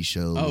TV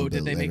show. a Oh, little did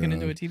bit they make it later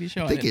into on. a TV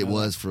show? I think didn't it know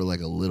was for like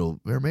a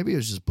little, or maybe it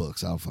was just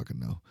books. I don't fucking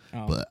know.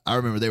 Oh. But I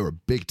remember they were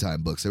big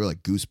time books. They were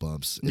like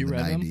Goosebumps in You the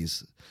read them?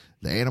 90s.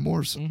 The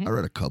Animorphs, I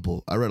read a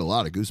couple. I read a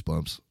lot of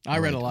Goosebumps. I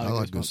read a like- lot of I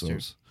like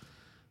Goosebumps, too.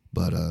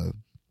 But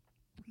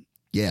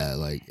yeah,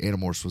 like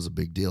Animorphs was a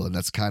big deal, and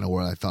that's kind of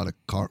where I thought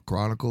of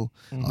Chronicle.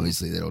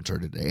 Obviously, they don't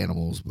turn into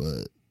animals,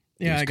 but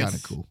Yeah, it was I guess kind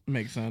of cool.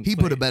 makes sense. He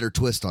put a Like, better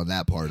twist on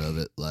that part of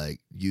it,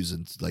 like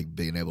using like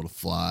being able to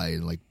fly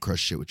and like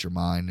crush shit with your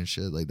mind and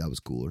shit. Like that was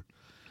cooler.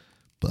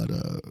 But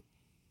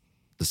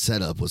the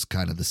setup was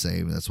kind of the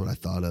same. That's what I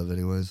thought of,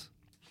 anyways.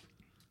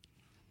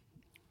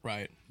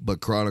 right.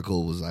 But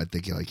Chronicle was, I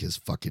think, like his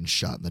fucking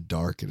shot in the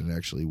dark, and it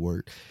actually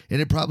worked.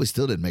 And it probably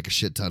still didn't make a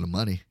shit ton of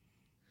money.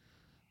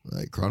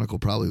 Like Chronicle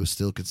probably was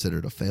still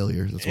considered a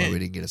failure. That's why we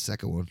didn't get a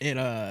second one. It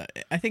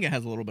I think it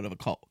has a little bit of a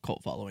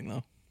cult following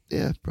though.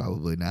 Yeah,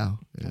 probably now.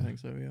 I Yeah. think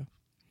so. Yeah.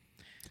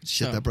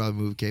 Shit, So- that probably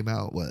movie came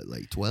out what,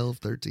 like 12,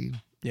 13?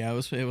 Yeah,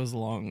 it was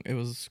long. It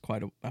was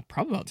quite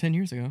probably about 10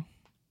 years ago.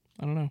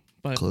 I don't know,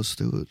 but Close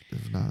to it,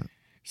 if not.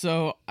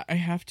 so I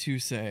have to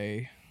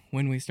say,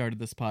 when we started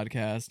this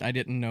podcast, I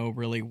didn't know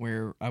really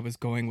where I was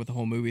going with the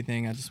whole movie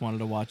thing. I just wanted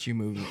to watch you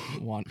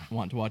want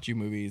to watch you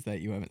movies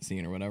that you haven't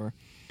seen or whatever.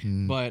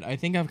 But I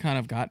think I've kind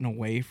of gotten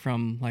away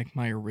from like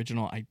my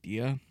original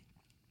idea.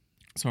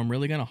 So I'm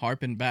really gonna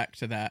harpen back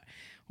to that,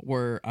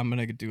 where I'm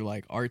gonna do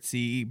like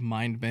artsy,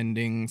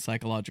 mind-bending,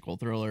 psychological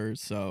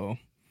thrillers. So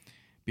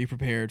be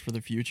prepared for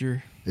the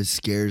future. It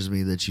scares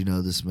me that you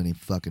know this many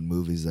fucking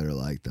movies that are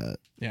like that.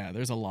 Yeah,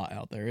 there's a lot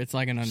out there. It's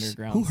like an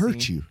underground. Who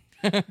hurt scene.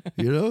 you?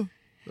 You know?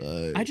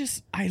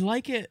 I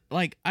like it.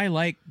 Like I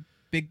like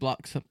big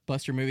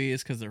blockbuster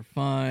movies because they're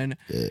fun.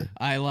 Yeah.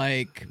 I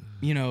like,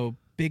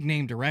 big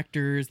name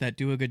directors that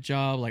do a good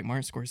job, like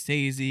Martin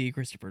Scorsese,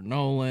 Christopher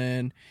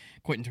Nolan,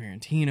 Quentin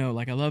Tarantino.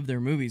 Like I love their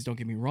movies, don't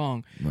get me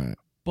wrong. Right.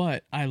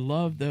 But I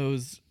love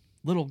those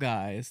little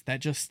guys that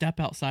just step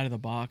outside of the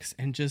box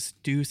and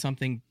just do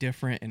something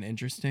different and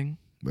interesting.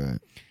 Right.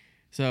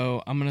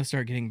 So I'm going to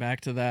start getting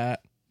back to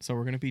that. So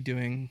we're going to be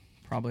doing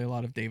probably a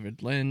lot of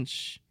David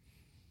Lynch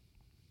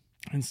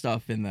and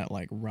stuff in that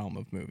like realm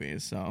of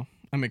movies. So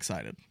I'm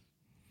excited.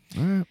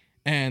 All right.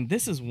 And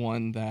this is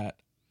one that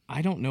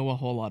I don't know a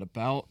whole lot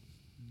about.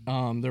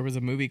 There was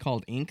a movie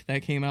called Ink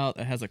that came out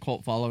that has a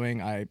cult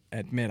following. I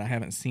admit I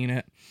haven't seen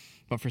it,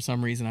 but for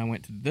some reason I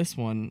went to this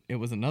one. It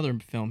was another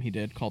film he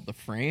did called The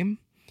Frame.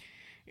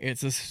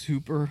 It's a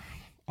super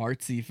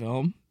artsy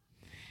film,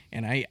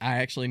 and I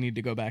actually need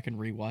to go back and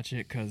rewatch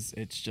it because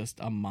it's just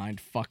a mind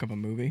fuck of a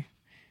movie.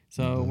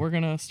 So we're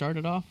going to start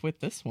it off with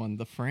this one.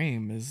 The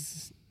Frame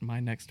is my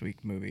next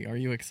week movie. Are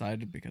you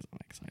excited? Because I'm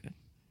excited.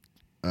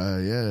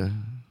 Yeah.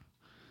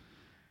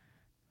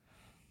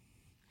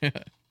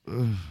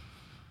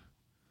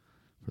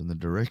 From the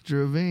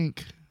director of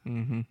Ink.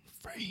 Mm-hmm.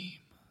 Frame.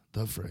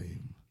 The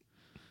Frame.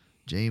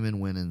 Jamin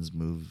Winnen's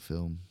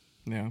film.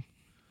 Yeah.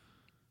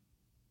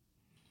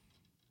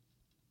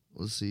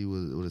 Let's see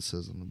what it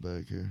says on the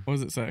back here. What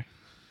does it say?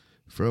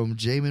 From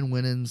Jamin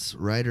Winans,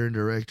 writer and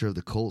director of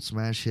the cult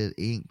smash hit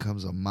Inc.,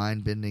 comes a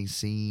mind-bending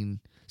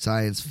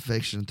science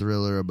fiction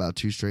thriller about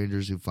two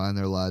strangers who find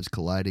their lives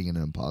colliding in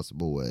an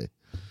impossible way.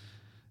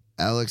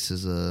 Alex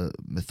is a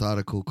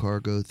methodical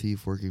cargo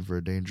thief working for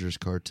a dangerous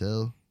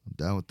cartel. I'm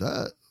down with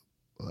that.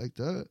 I like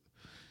that.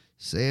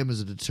 Sam is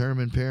a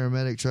determined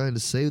paramedic trying to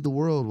save the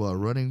world while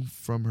running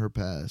from her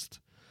past.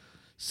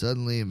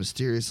 Suddenly and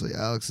mysteriously,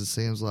 Alex and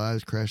Sam's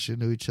lives crash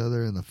into each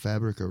other, and the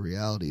fabric of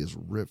reality is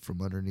ripped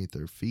from underneath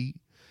their feet,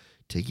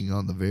 taking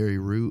on the very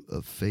root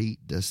of fate,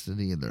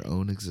 destiny, and their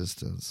own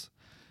existence.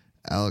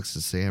 Alex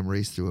and Sam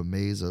race through a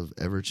maze of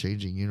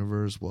ever-changing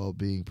universe while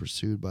being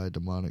pursued by a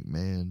demonic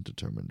man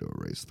determined to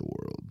erase the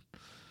world.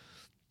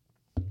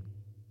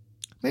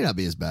 May not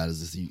be as bad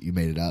as you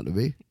made it out to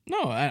be.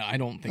 No, I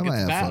don't think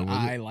it's bad.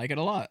 I like it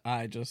a lot.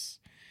 I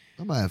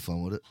might have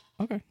fun with it.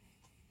 Okay.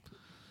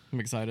 I'm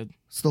excited.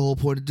 It's the whole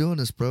point of doing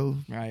this, bro.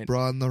 Right.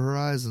 Broaden the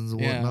horizons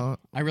and whatnot.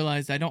 I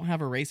realized I don't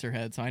have a racer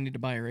head, so I need to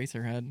buy a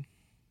racer head.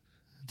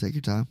 Take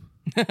your time.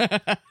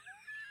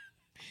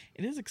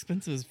 It is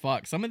expensive as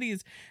fuck. Some of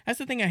these, that's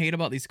the thing I hate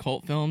about these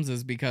cult films,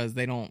 is because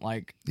they don't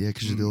like. Yeah,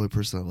 because you're the only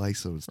person that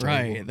likes them. It's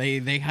terrible.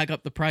 Right. They hike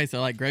up the price. They're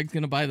like, Greg's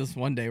going to buy this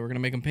one day. We're going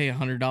to make him pay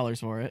 $100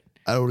 for it.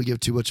 I don't want to give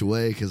too much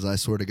away because I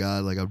swear to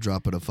God, like I'm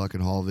dropping a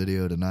fucking haul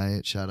video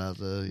tonight. Shout out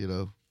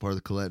to, Par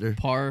the Collector.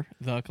 Par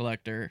the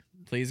Collector.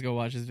 Please go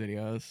watch his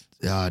videos.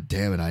 God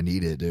damn it, I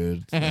need it,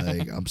 dude.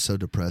 Like I'm so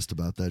depressed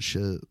about that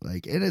shit.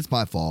 Like, and it's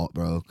my fault,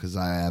 bro, because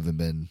I haven't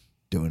been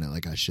doing it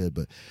like I should.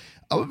 But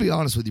I'm gonna be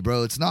honest with you,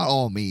 bro. It's not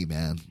all me,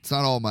 man. It's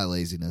not all my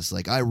laziness.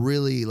 Like I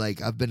really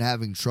I've been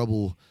having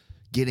trouble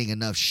getting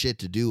enough shit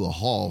to do a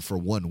haul for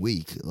 1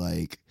 week.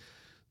 Like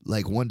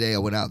one day I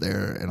went out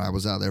there and I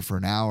was out there for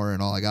an hour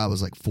and all I got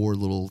was like 4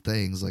 little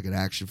things, like an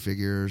action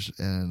figures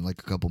and like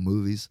a couple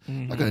movies.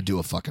 I'm not gonna do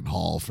a fucking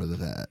haul for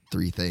that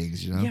 3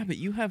 things, Yeah, but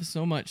you have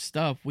so much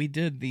stuff. We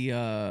did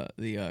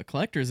the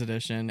collector's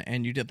edition,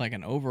 and you did like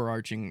an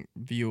overarching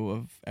view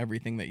of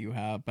everything that you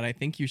have. But I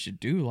think you should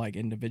do like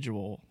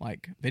individual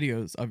like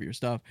videos of your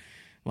stuff.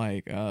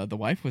 Like the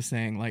wife was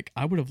saying, like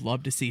I would have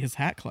loved to see his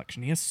hat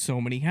collection. He has so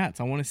many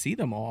hats. I want to see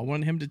them all. I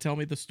want him to tell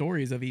me the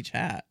stories of each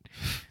hat.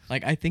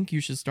 Like I think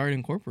you should start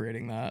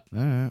incorporating that.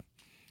 All right.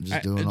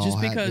 Just doing all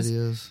hat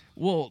videos.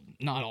 Well,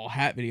 not all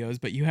hat videos,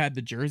 but you had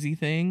the jersey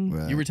thing.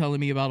 Right. You were telling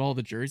me about all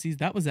the jerseys.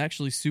 That was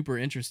actually super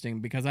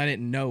interesting because I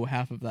didn't know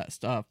half of that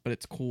stuff, but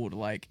it's cool to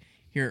like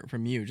hear it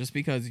from you just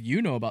because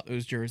you know about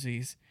those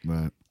jerseys.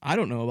 Right. I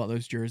don't know about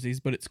those jerseys,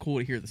 but it's cool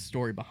to hear the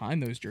story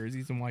behind those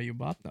jerseys and why you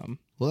bought them.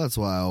 Well, that's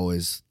why I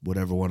always,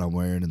 whatever one I'm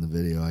wearing in the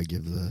video, I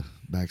give the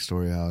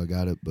backstory how I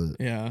got it. But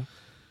yeah.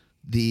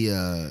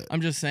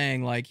 I'm just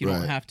saying, like, you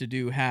don't have to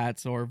do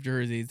hats or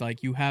jerseys.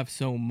 Like, you have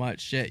so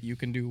much shit. You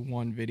can do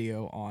one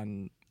video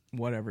on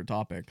whatever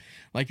topic.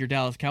 Like your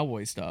Dallas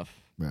Cowboy stuff.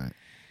 Right.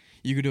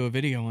 You could do a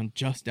video on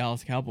just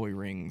Dallas Cowboy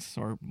rings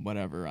or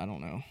whatever. I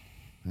don't know.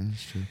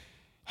 That's true.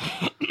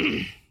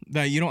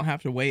 That you don't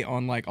have to wait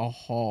on like a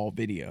haul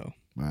video.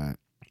 Right.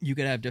 You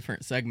could have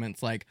different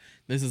segments, like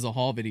this is a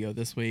haul video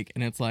this week,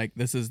 and it's like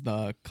this is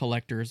the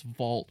collector's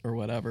vault or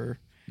whatever.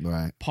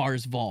 Right.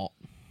 Par's vault.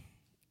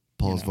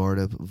 Par's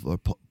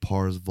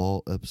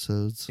vault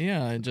episodes.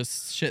 Yeah, and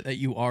just shit that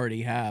you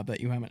already have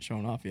that you haven't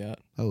shown off yet.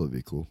 That would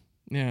be cool.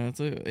 Yeah,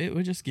 it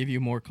would just give you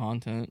more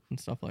content and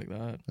stuff like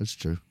that. That's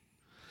true.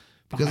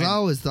 Because I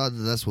always thought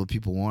that that's what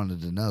people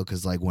wanted to know.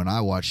 Because like when I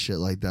watch shit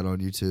like that on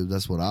YouTube,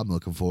 that's what I'm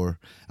looking for.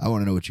 I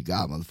want to know what you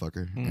got,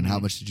 motherfucker, and how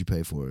much did you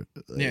pay for it?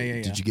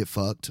 Yeah. Did you get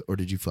fucked or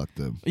did you fuck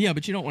them? Yeah,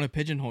 but you don't want to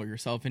pigeonhole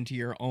yourself into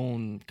your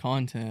own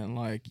content.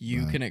 Like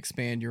you Right. can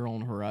expand your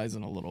own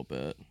horizon a little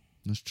bit.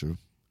 That's true.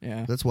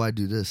 Yeah, That's why I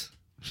do this.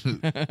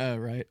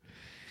 right.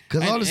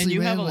 Because honestly, and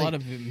you man, have a like, lot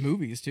of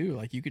movies too.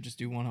 Like you could just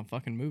do one on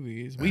fucking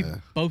movies. We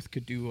both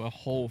could do a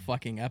whole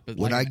fucking episode.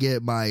 when I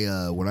get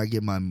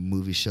my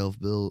movie shelf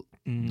built,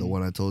 the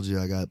one I told you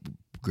I got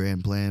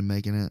grand plan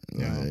making it.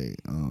 Yeah. Like,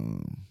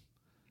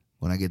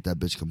 when I get that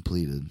bitch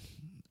completed,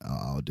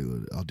 I'll do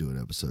it. I'll do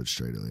an episode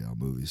straightly on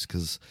movies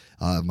because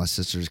I'll have my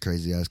sister's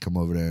crazy ass come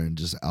over there and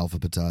just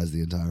alphabetize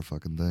the entire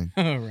fucking thing.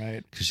 Oh,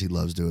 right. Because she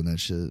loves doing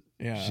that shit.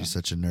 Yeah. She's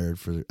such a nerd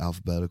for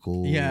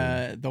alphabetical.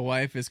 Yeah, the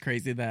wife is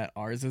crazy that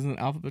ours isn't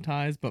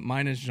alphabetized, but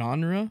mine is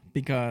genre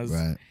because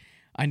Right.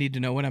 I need to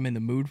know what I'm in the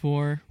mood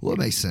for. Well, it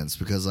makes sense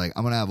because like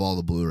I'm gonna have all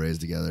the Blu-rays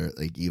together.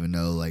 Like even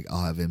though like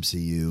I'll have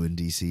MCU and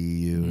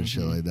DCEU and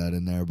shit like that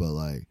in there, but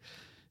like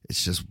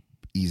it's just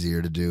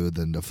easier to do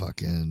than to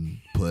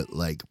fucking put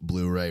like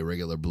Blu-ray,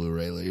 regular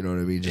Blu-ray. Like, you know what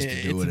I mean? Just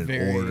to do it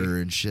in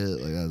order and shit.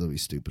 Like that'll be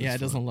stupid. Yeah, it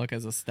doesn't look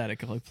as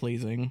aesthetically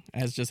pleasing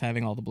as just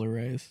having all the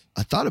Blu-rays.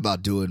 I thought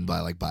about doing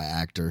by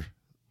actor.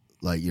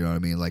 Like, you know what I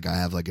mean? Like I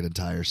have like an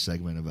entire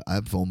segment of it. I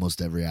have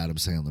almost every Adam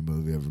Sandler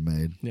movie ever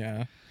made.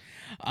 Yeah.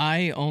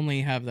 I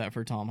only have that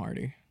for Tom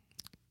Hardy.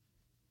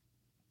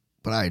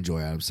 But I enjoy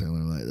Adam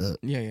Sandler like that.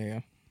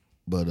 Yeah.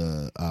 But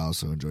I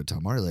also enjoy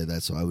Tom Hardy like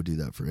that, so I would do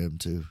that for him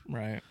too.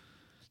 Right.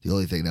 The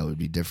only thing that would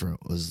be different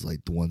was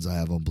like the ones I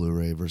have on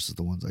Blu-ray versus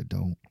the ones I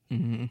don't.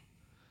 Mm-hmm.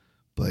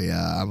 But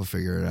yeah, I'm gonna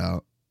figure it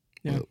out.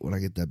 Yeah. But when I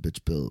get that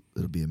bitch built,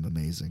 it'll be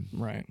amazing.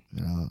 Right.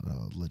 And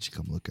I'll let you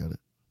come look at it.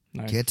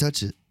 Nice. Can't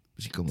touch it,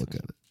 but you come look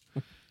at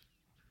it.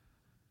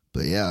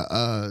 But yeah,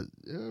 I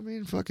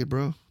mean, fuck it,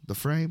 bro. The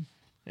Frame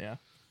Yeah.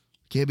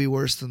 can't be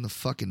worse than the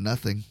fucking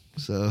Nothing.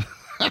 So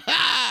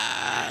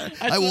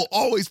I will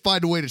always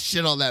find a way to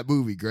shit on that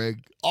movie,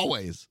 Greg.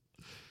 Always.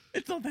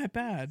 It's not that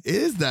bad. It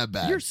is that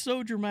bad. You're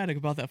so dramatic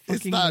about that fucking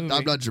It's not. movie.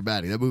 I'm not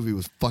dramatic. That movie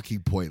was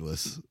fucking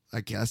pointless. I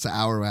guess that's an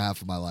hour and a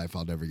half of my life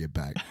I'll never get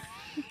back.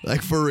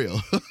 Like, for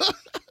real.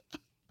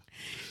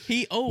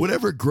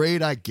 Whatever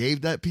grade I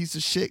gave that piece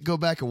of shit, go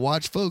back and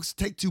watch, folks.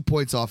 Take 2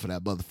 points off of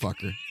that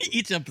motherfucker.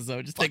 Each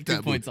episode, just Fuck take 2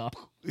 that points movie. off.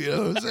 You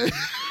know what I'm saying?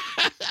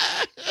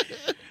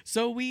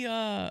 So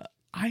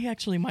I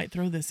actually might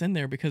throw this in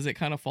there because it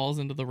kind of falls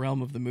into the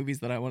realm of the movies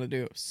that I want to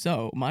do.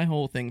 So my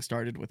whole thing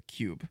started with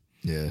Cube.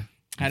 Yeah.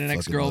 Had an I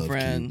fucking love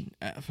ex-girlfriend.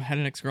 Had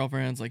an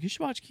ex-girlfriend's like, you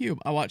should watch Cube.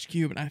 I watched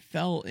Cube and I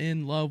fell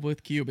in love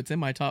with Cube. It's in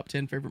my top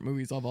 10 favorite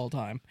movies of all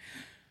time.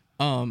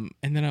 And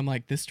then I'm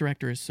like, this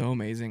director is so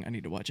amazing. I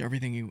need to watch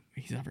everything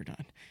he's ever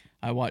done.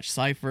 I watched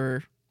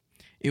Cypher.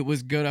 It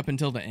was good up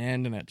until the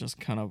end, and it just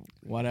kind of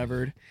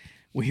whatevered.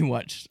 I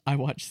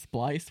watched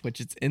Splice,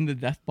 which it's in the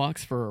death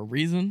box for a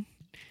reason.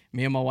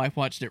 Me and my wife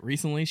watched it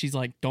recently. She's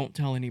like, don't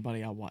tell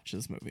anybody I watched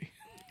this movie.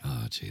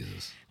 Oh,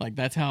 Jesus. Like,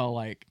 that's how,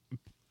 like,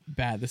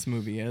 bad this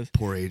movie is.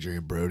 Poor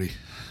Adrian Brody.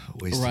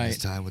 Wasting Right. his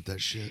time with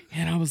that shit.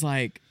 And I was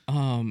like,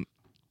 and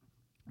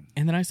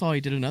then I saw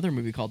he did another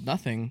movie called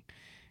Nothing.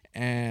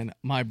 And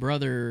my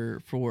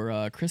brother,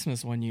 for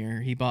Christmas one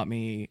year, he bought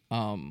me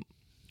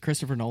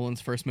Christopher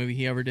Nolan's first movie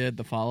he ever did,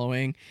 The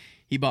Following.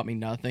 He bought me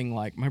Nothing.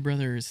 Like, my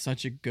brother is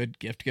such a good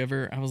gift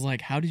giver. I was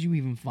like, how did you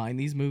even find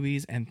these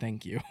movies? And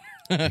thank you.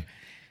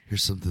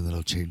 Here's something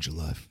that'll change your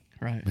life.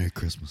 Right. Merry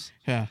Christmas.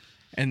 Yeah.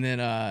 And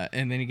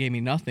then he gave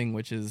me Nothing,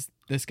 which is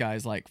this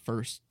guy's like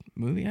first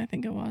movie, I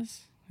think it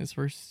was. His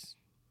first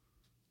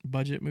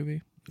budget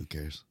movie. Who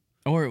cares?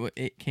 Or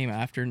it came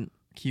after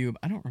Cube.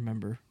 I don't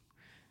remember.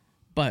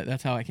 But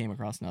that's how I came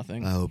across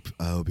Nothing. I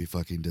hope he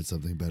fucking did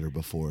something better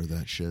before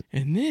that shit.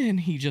 And then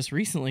he just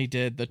recently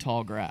did The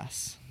Tall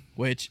Grass,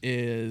 which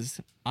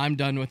is, I'm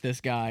done with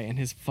this guy and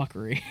his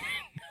fuckery.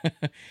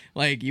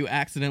 Like, you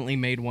accidentally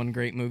made one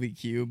great movie,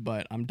 Cube,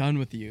 but I'm done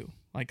with you.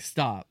 Like,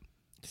 stop.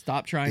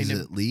 Stop trying Is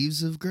to... it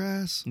Leaves of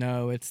Grass?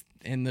 No, it's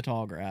In the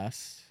Tall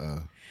Grass.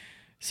 Oh.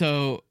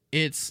 So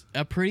it's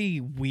a pretty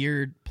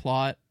weird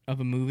plot of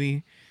a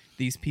movie.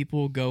 These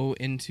people go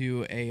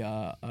into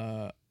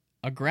a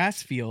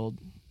grass field,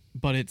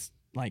 but it's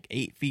like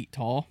 8 feet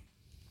tall.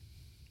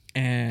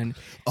 And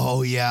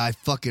Oh, yeah, I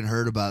fucking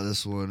heard about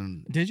this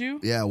one. did you?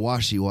 Yeah,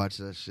 Washi watched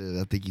that shit.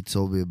 I think he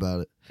told me about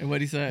it. And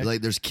what'd he say?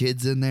 Like, there's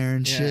kids in there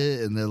and Yeah.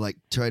 shit, and they're like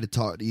try to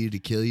talk to you to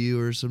kill you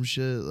or some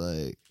shit.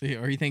 Like,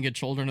 Are you thinking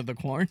Children of the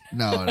Corn?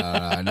 no,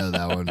 I know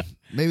that one.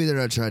 Maybe they're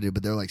not trying to,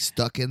 but they're like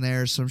stuck in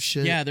there or some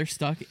shit. Yeah, they're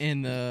stuck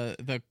in the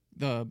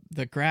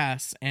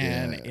grass,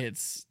 and Yeah.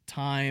 it's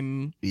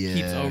time Yeah.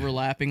 keeps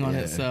overlapping on Yeah.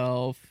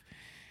 itself.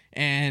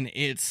 And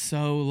it's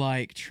so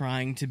like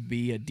trying to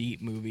be a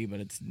deep movie, but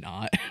it's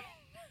not.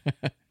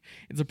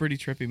 It's a pretty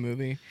trippy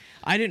movie.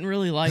 I didn't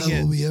really like How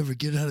it. will we ever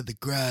get out of the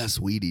grass?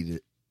 We'd eat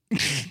it.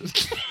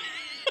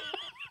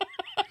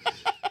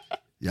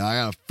 Yeah, I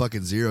got a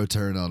fucking zero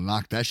turn. I'll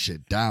knock that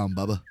shit down,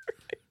 Bubba.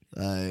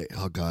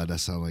 Oh God, that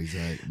sounds like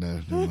Zach.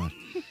 No, never mind.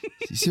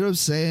 You see what I'm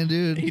saying,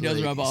 dude? He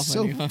does rub off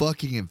so on you, huh?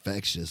 fucking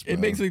infectious, bro. It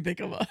makes me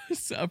think of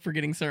us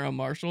forgetting Sarah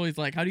Marshall. He's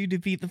like, how do you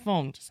defeat the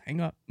phone? Just hang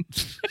up.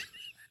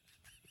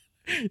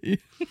 I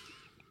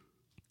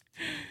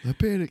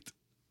panicked.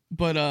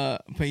 But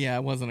yeah,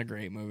 it wasn't a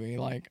great movie.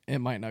 Like, it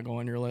might not go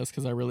on your list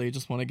because I really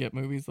just want to get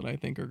movies that I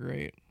think are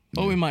great.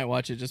 But we might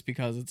watch it just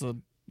because it's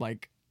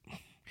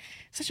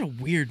such a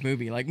weird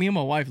movie. Like, me and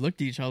my wife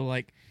looked at each other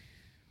like,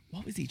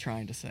 what was he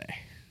trying to say?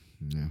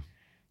 Yeah.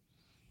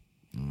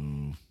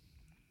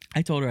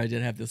 I told her I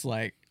did have this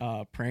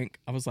prank.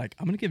 I was like,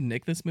 I'm gonna give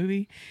Nick this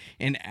movie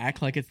and act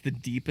like it's the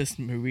deepest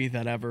movie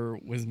that ever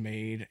was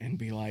made, and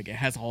be like, it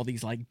has all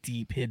these like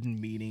deep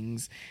hidden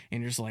meanings,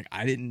 and you're just like,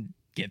 I didn't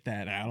get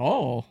that at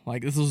all.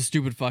 Like, this is a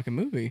stupid fucking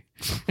movie.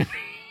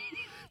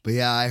 But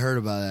yeah, I heard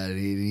about that. And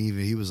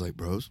he was like,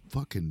 bro, it's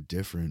fucking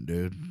different,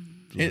 dude.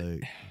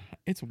 Like,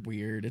 It's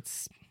weird.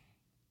 It's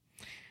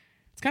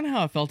kind of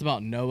how I felt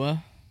about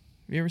Noah.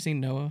 Have you ever seen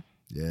Noah?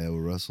 yeah,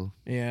 with Russell.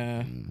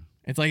 Yeah.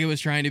 It's like it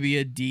was trying to be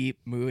a deep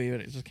movie,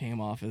 but it just came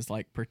off as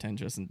like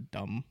pretentious and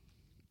dumb.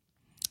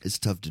 It's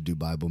tough to do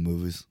Bible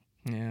movies.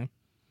 Yeah.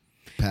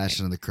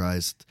 Passion of the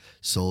Christ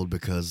sold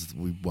because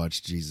we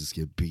watched Jesus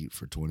get beat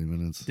for 20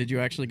 minutes. Did you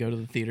actually go to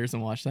the theaters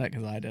and watch that?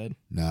 Because I did.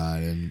 No, I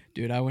didn't.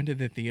 Dude, I went to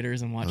the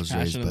theaters and watched was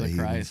Passion raised of by the heathens.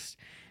 Christ.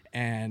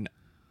 And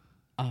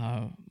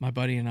my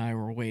buddy and I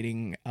were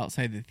waiting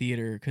outside the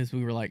theater because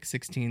we were like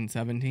 16,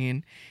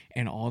 17.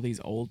 And all these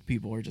old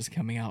people were just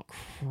coming out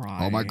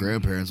crying. All my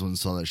grandparents went and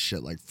saw that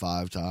shit like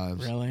 5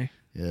 times. Really?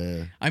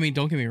 Yeah. I mean,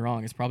 don't get me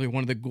wrong. It's probably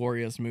one of the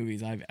goriest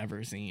movies I've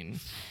ever seen.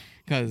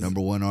 Because,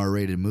 Number 1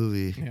 R-rated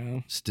movie. you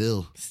know,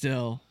 Still.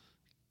 still,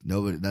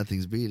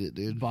 Nothing's beat it,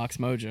 dude. Box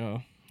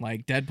Mojo.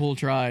 Like Deadpool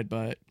tried,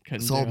 but couldn't.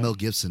 That's all do it. Mel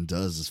Gibson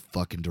does is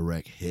fucking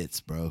direct hits,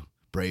 bro.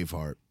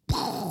 Braveheart,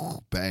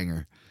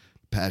 banger.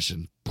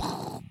 Passion,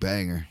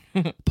 banger.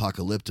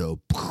 Apocalypto,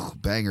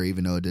 banger.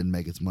 Even though it didn't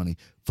make its money,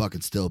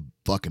 fucking still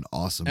fucking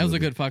awesome. That was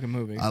movie. a good fucking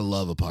movie. I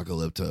love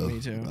Apocalypto. Me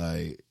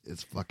too.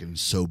 It's fucking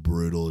so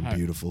brutal and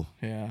beautiful.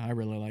 Yeah, I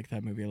really like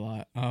that movie a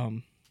lot.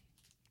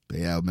 But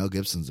yeah, Mel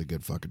Gibson's a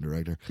good fucking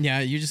director. Yeah,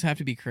 you just have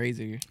to be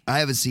crazy. I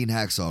haven't seen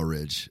Hacksaw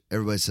Ridge.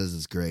 Everybody says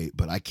it's great,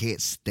 but I can't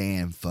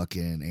stand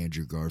fucking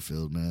Andrew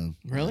Garfield, man.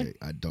 Really? Like,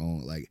 I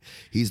don't like.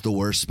 He's the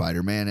worst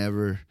Spider-Man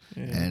ever,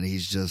 Yeah. and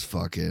he's just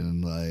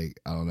fucking like,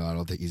 I don't know. I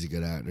don't think he's a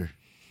good actor.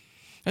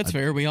 That's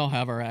fair. We all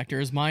have our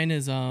actors. Mine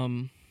is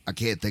I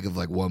can't think of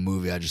like one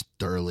movie I just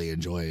thoroughly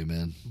enjoy,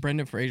 man.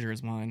 Brendan Fraser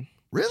is mine.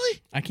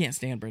 Really? I can't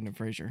stand Brendan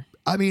Fraser.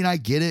 I mean, I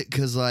get it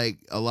because like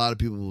a lot of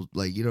people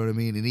like, you know what I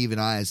mean, and even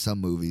I, in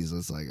some movies,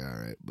 it's like,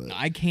 all right, but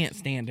I can't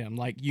stand him.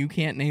 Like, you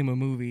can't name a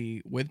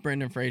movie with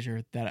Brendan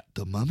Fraser that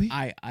The Mummy.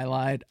 I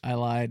lied.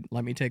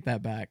 Let me take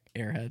that back.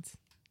 Airheads.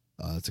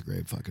 Oh, that's a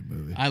great fucking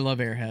movie. I love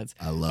Airheads.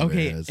 I love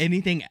Okay, Airheads.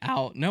 anything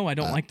out? No, I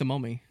don't like The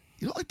Mummy.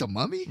 You don't like The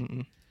Mummy?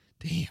 Mm-mm.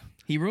 Damn.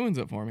 He ruins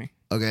it for me.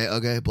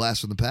 Okay.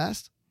 Blast from the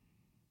Past.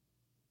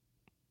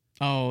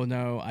 Oh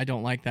no, I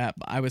don't like that.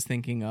 But I was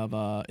thinking of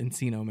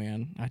Encino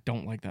Man. I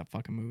don't like that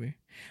fucking movie,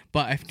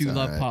 but I do It's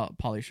love alright.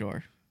 Pauly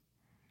Shore.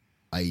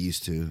 I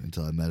used to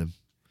until I met him.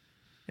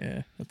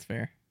 Yeah, that's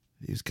fair.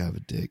 He was kind of a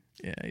dick.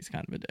 Yeah, he's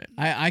kind of a dick.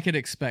 I could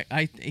expect.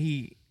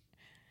 He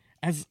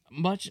as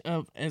much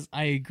of as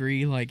I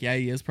agree. Like, yeah,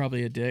 he is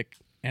probably a dick,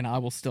 and I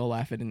will still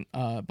laugh at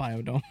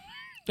Biodome.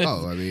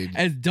 Oh, I mean,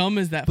 As dumb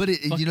as that. but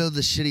fucking- you know,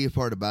 the shitty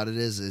part about it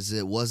is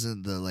it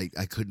wasn't the like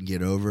I couldn't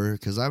get over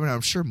because I mean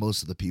I'm sure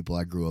most of the people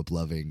I grew up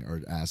loving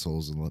are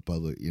assholes in the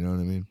public. You know what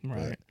I mean?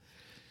 right.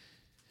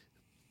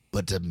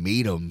 But to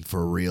meet him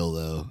for real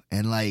though,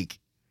 and like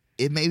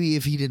it maybe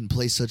if he didn't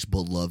play such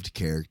beloved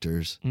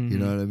characters, you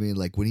know what I mean?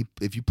 Like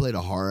if you played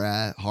a hard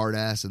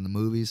ass in the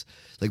movies,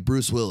 like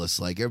Bruce Willis,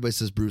 like everybody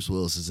says Bruce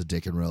Willis is a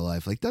dick in real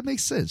life. Like that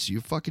makes sense.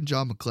 You're fucking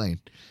John McClane.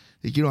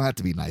 Like, you don't have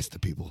to be nice to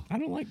people. I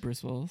don't like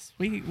Bruce Willis.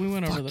 We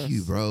went over Fuck this.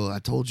 you, bro. I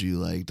told you,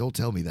 like, don't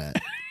tell me that.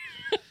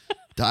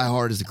 Die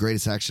Hard is the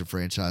greatest action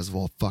franchise of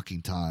all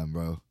fucking time,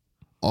 bro.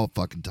 All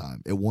fucking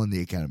time. It won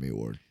the Academy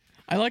Award.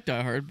 I like Die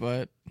Hard,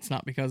 but it's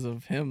not because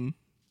of him.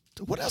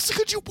 What else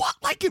could you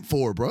like it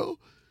for, bro?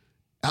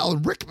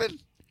 Alan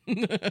Rickman?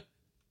 I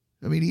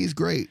mean, he's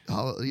great. You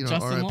know,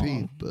 Justin R.I.P.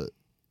 Long. But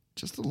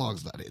Justin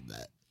Long's not in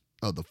that.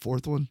 Oh, the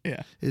fourth one?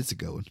 Yeah, It's a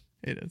good one.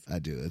 it is. I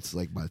do. It's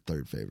like my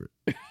third favorite.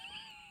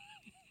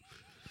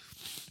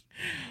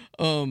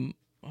 Oh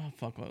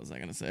fuck, what was I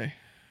gonna say?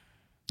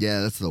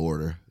 Yeah, that's the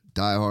order.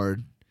 Die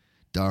Hard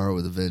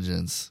with a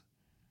Vengeance,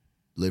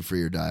 Live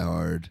Free or Die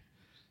Hard,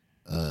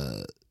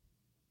 A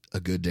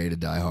Good Day to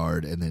Die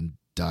Hard, and then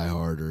Die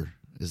Harder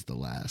is the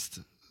last.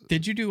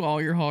 Did you do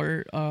all your haul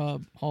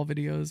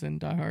videos in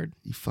Die Hard?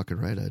 You fucking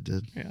right, I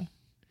did. Yeah,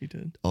 you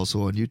did.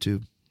 Also on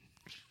YouTube.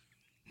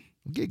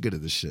 I'm getting good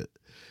at this shit.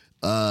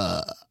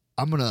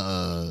 I'm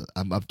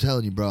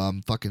telling you, bro.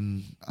 I'm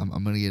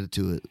gonna get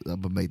into it.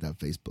 I'm gonna make that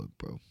Facebook,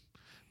 bro.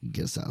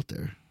 Get us out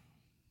there.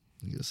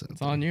 It's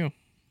on you.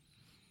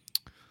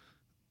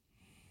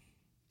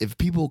 If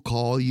people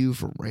call you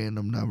for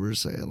random numbers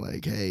saying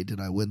like, "Hey, did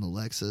I win the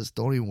Lexus?"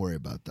 Don't even worry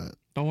about that.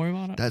 Don't worry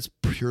about it. That's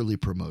purely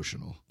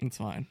promotional. It's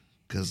fine.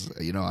 Because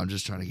you know I'm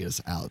just trying to get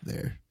us out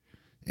there,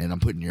 and I'm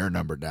putting your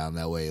number down.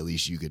 That way, at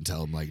least you can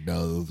tell them like,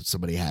 "No,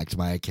 somebody hacked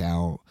my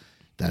account.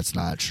 That's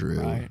not true."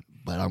 Right.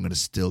 But I'm gonna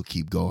still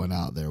keep going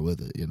out there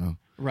with it. You know.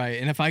 Right.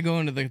 And if I go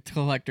into the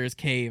collector's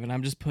cave and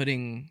I'm just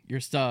putting your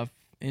stuff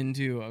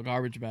into a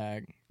garbage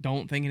bag,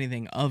 don't think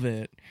anything of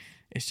it.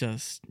 It's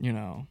just,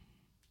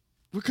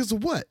 Because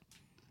of what?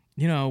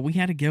 we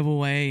had a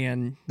giveaway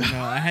and,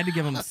 I had to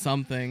give them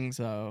something.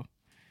 So,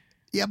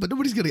 Yeah, but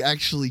nobody's gonna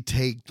actually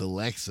take the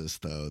Lexus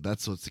though.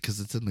 That's what's because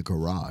it's in the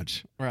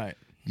garage. right.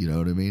 You know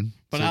what I mean?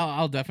 But So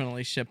I'll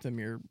definitely ship them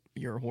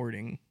your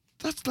hoarding.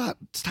 that's not.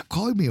 Stop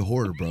calling me a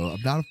hoarder, bro.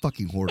 I'm not a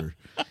fucking hoarder.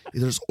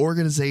 There's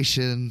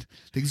organization.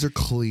 Things are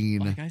clean.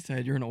 Like I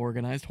said, you're an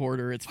organized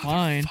hoarder. It's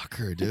fine.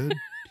 Fucker, dude.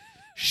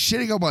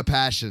 Shitting on my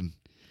passion.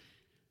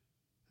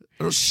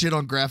 I don't shit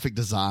on graphic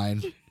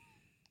design.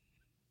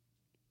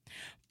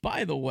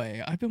 By the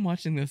way, I've been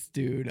watching this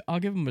dude. I'll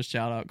give him a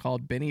shout out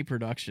called Benny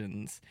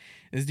Productions.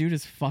 This dude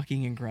is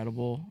fucking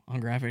incredible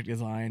on graphic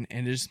design,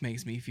 and it just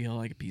makes me feel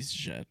like a piece of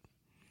shit.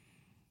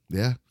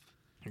 Yeah.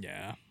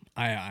 Yeah.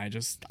 I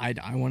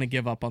want to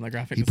give up on the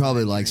graphic He design.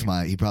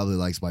 probably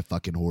likes my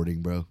fucking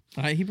hoarding, bro.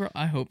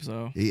 I hope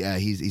so. Yeah,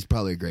 he's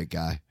probably a great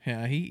guy.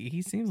 Yeah,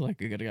 he seems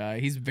like a good guy.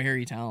 He's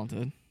very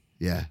talented.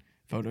 Yeah.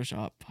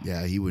 Photoshop.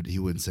 Yeah, he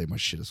wouldn't say my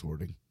shit is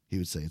hoarding. He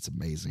would say it's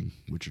amazing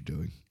what you're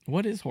doing.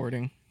 What is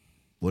hoarding?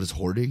 What is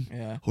hoarding?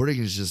 Yeah. Hoarding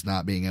is just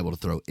not being able to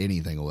throw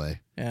anything away.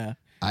 Yeah.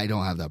 I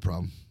don't have that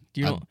problem. Do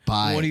you I don't-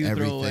 buy what do you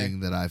throw away? everything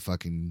that I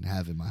fucking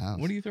have in my house.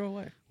 What do you throw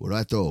away? What do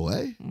I throw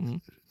away?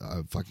 Mhm.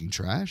 Fucking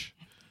trash.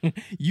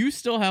 You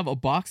still have a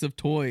box of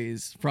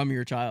toys from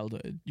your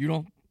childhood. You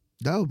don't.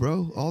 No,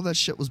 bro. All that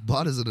shit was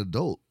bought as an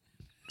adult.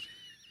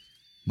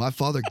 My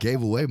father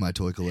gave away my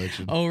toy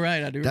collection. Oh,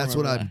 right. I do That's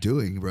what remember I'm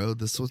doing, bro.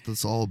 This is what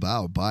it's all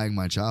about. Buying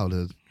my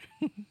childhood.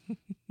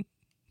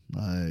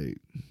 Like,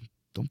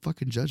 don't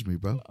fucking judge me,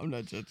 bro. I'm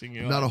not judging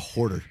you. I'm not a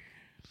hoarder.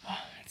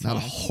 Not a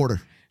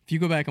hoarder. If you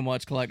go back and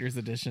watch Collector's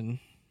Edition.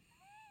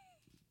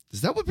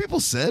 Is that what people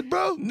said,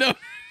 bro? No.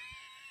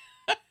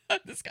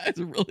 This guy's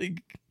a really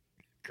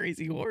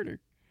crazy hoarder.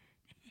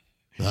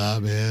 Ah,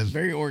 man.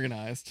 Very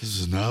organized. This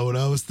is not what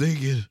I was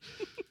thinking.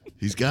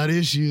 He's got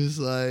issues.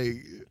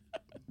 Like,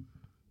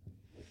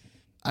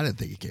 I didn't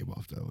think it came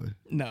off that way.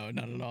 No,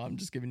 not at all. I'm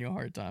just giving you a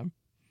hard time.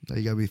 Now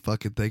you got me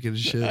fucking thinking of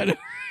shit.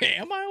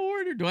 Am I a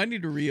hoarder? Do I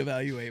need to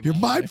reevaluate You're my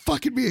mind life?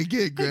 fucking me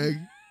again, Greg.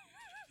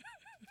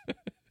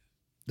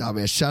 Nah,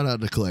 man, shout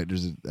out to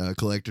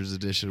Collector's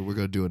Edition. We're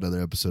going to do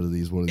another episode of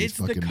these one of these It's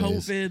fucking the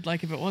days. COVID.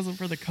 Like, if it wasn't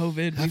for the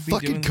COVID, That we'd be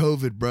fucking doing...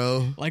 COVID,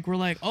 bro. Like, we're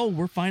like, oh,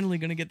 we're finally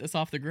going to get this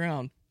off the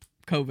ground.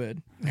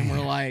 COVID. And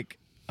we're like,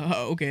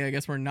 oh, okay, I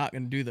guess we're not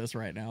going to do this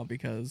right now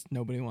because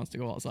nobody wants to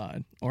go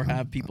outside or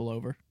have people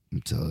over.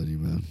 I'm telling you,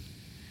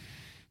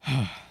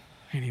 man.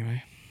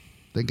 Anyway.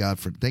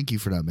 Thank you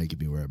for not making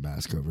me wear a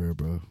mask over here,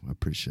 bro. I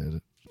appreciate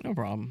it. No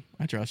problem.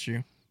 I trust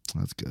you.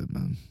 That's good,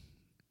 man.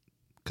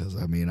 Because,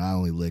 I mean, I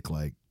only lick,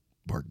 like,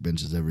 park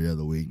benches every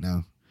other week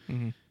now.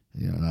 Mm-hmm.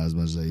 You know, not as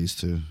much as I used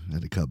to. I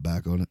had to cut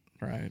back on it.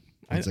 Right.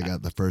 Once I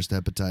got the first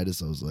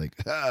hepatitis, I was like,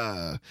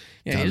 yeah,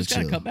 you time just to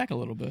got to chill. cut back a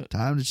little bit.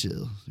 Time to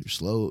chill. You're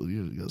slow.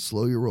 You gotta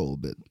slow your roll a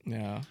bit.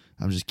 Yeah.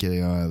 I'm just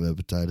kidding. I don't have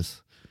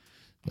hepatitis.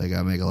 Like,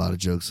 I make a lot of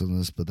jokes on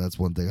this, but that's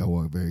one thing I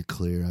want very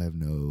clear. I have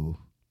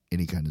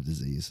any kind of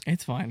disease.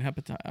 It's fine.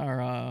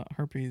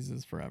 Herpes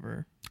is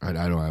forever. I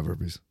don't have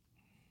herpes.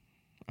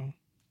 Oh.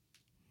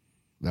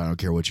 I don't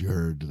care what you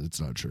heard. It's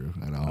not true.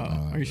 I don't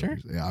have Are you sure?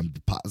 herpes. Yeah, I'm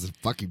positive,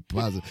 fucking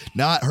positive.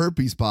 Not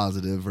herpes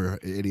positive or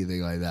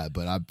anything like that,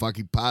 but I'm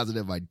fucking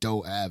positive I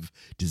don't have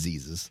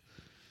diseases.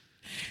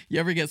 You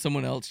ever get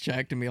someone else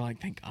checked and be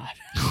like, thank God.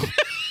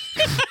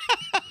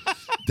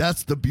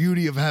 That's the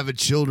beauty of having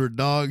children,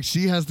 dog.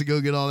 She has to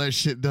go get all that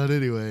shit done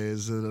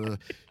anyways. And,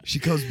 she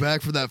comes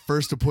back for that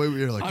first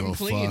appointment. You're like, I'm oh,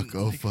 clean. fuck.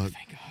 Oh, Like, fuck.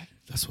 Thank God.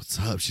 That's what's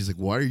up. She's like,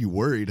 why are you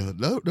worried?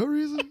 No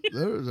reason.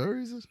 No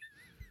reason.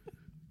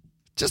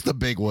 Just the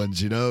big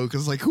ones, you know?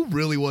 Because, like, who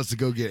really wants to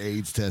go get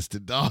AIDS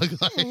tested, dog?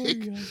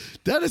 Like, God.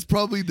 that is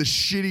probably the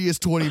shittiest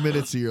 20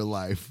 minutes of your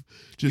life.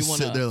 Just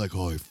sitting there like,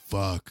 oh,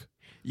 fuck.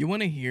 You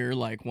want to hear,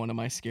 like, one of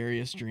my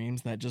scariest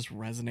dreams that just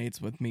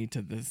resonates with me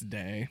to this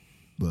day?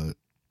 But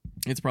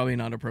It's probably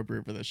not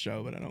appropriate for this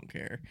show, but I don't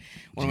care.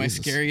 One of my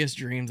scariest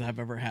dreams I've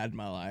ever had in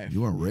my life.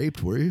 you weren't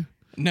raped, were you?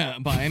 No,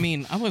 but I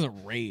mean, I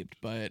wasn't raped,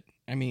 but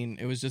I mean,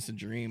 it was just a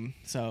dream.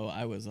 So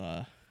I was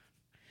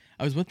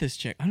with this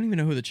chick. I don't even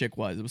know who the chick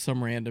was. It was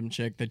some random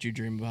chick that you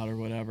dream about or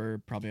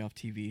whatever, probably off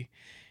TV.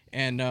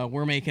 And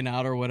we're making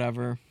out or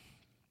whatever.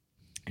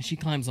 And she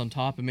climbs on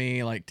top of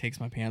me, like takes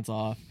my pants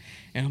off.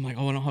 And I'm like,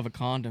 oh, I don't have a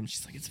condom.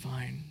 She's like, it's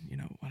fine, you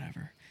know,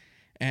 whatever.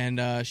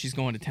 And she's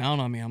going to town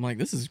on me. I'm like,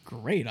 this is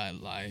great. I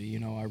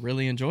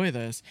really enjoy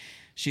this.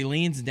 She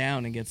leans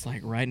down and gets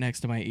like right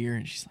next to my ear,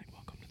 and she's like,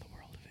 welcome to the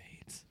world of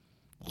AIDS.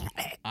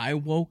 I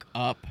woke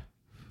up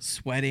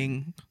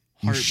sweating.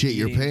 You shit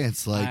your beating.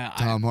 pants like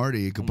Tom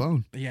Hardy and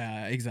Capone.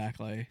 Yeah,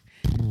 exactly.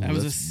 That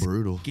was That's the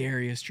brutal.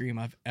 scariest dream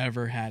I've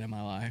ever had in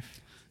my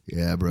life.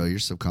 Yeah, bro, your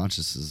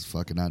subconscious is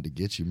fucking out to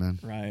get you, man.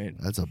 Right.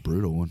 That's a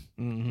brutal one.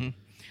 Mm-hmm.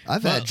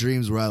 I've had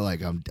dreams where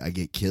I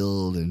get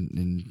killed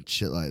and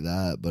shit like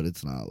that, but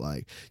it's not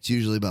like, it's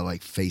usually about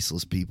like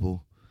faceless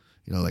people.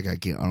 You know, like I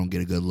don't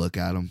get a good look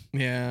at them.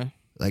 Yeah.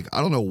 Like,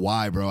 I don't know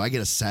why, bro. I get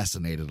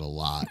assassinated a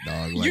lot,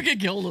 dog. Like, You get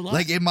killed a lot.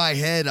 like in my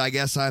head, I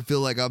guess I feel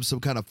like I'm some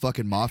kind of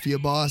fucking mafia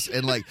boss,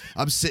 and like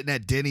I'm sitting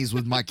at Denny's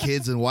with my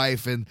kids and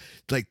wife, and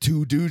like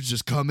two dudes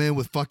just come in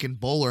with fucking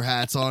bowler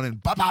hats on,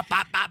 and bop, bop,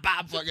 bop, bop,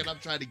 bop, fucking I'm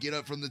trying to get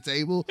up from the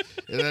table,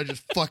 and they're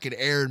just fucking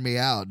airing me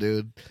out,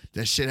 dude.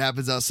 That shit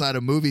happens outside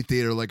a movie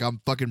theater, like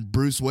I'm fucking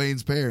Bruce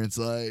Wayne's parents.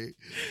 Like,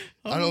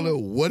 I don't know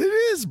what it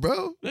is,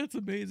 bro. That's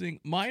amazing.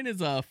 Mine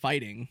is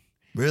fighting.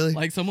 Really?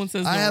 Like someone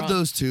says, I they're have on-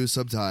 those too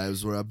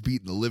sometimes where I'm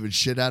beating the living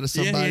shit out of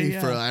somebody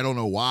yeah. for I don't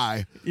know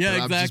why. Yeah,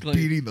 but exactly. I'm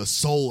just beating the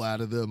soul out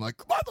of them.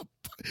 Like, why the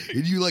fuck?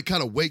 And you like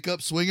kind of wake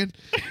up swinging.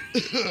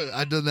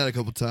 I've done that a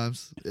couple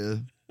times. Yeah.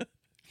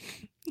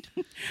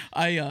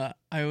 I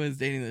was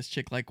dating this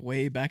chick like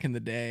way back in the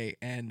day,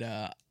 and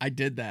I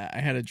did that. I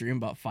had a dream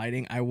about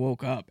fighting. I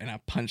woke up and I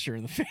punched her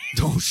in the face.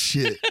 Oh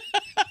shit.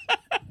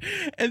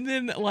 And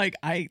then like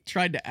I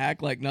tried to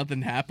act like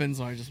nothing happened,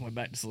 so I just went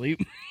back to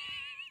sleep.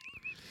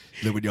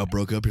 Then when y'all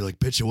broke up, you're like,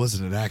 bitch, it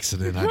wasn't an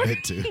accident. I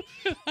meant to.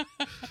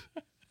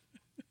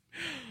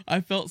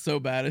 I felt so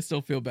bad. I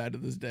still feel bad to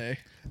this day.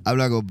 I'm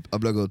not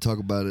gonna talk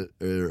about it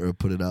or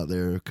put it out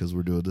there because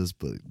we're doing this.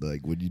 But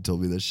like when you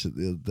told me that shit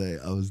the other day,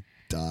 I was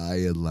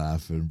dying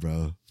laughing,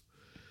 bro.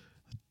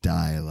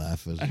 Dying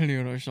laughing. I don't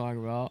even know what you're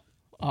talking about.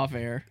 Off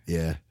air.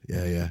 Yeah.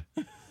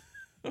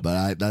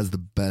 But that's the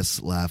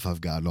best laugh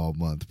I've gotten all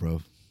month,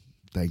 bro.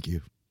 Thank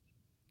you.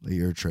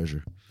 You're a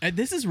treasure. And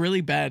this is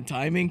really bad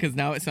timing because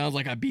now it sounds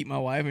like I beat my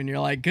wife, and you're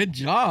like, "Good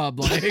job!"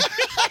 Like,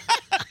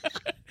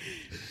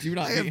 Do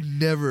not I have be.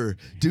 never,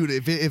 dude.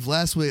 If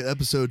last week's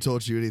episode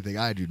told you anything,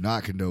 I do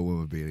not condone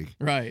woman beating.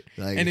 Right.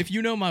 Like- and if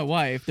you know my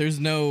wife, there's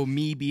no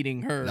me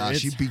beating her. Nah,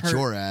 she It's beat her-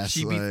 your ass,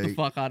 She beats the like-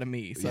 fuck out of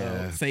me. So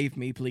Yeah. save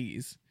me,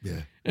 please.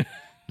 Yeah.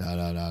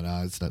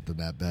 No. It's nothing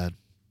that bad.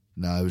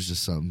 No, it was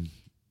just something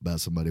about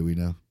somebody we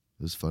know.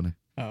 It was funny.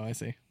 Oh, I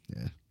see.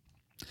 Yeah.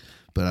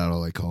 But I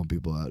don't like calling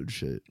people out and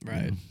shit. you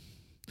Right. know?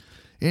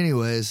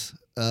 Anyways,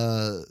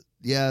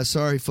 yeah,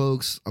 sorry,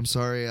 folks. I'm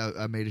sorry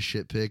I made a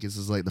shit pick. This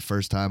is like the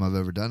first time I've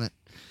ever done it.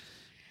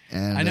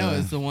 And I know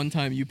it's the one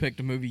time you picked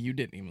a movie you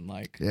didn't even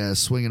like. yeah,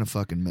 swing and a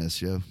fucking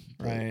miss, yo.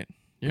 Right.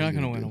 You're what not are you going to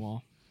gonna win do? them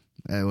all.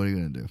 Hey, what are you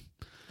gonna do?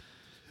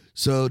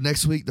 So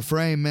next week, The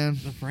Frame, man.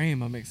 The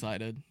Frame, I'm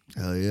excited.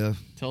 Hell yeah.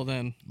 Till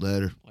then.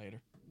 Later.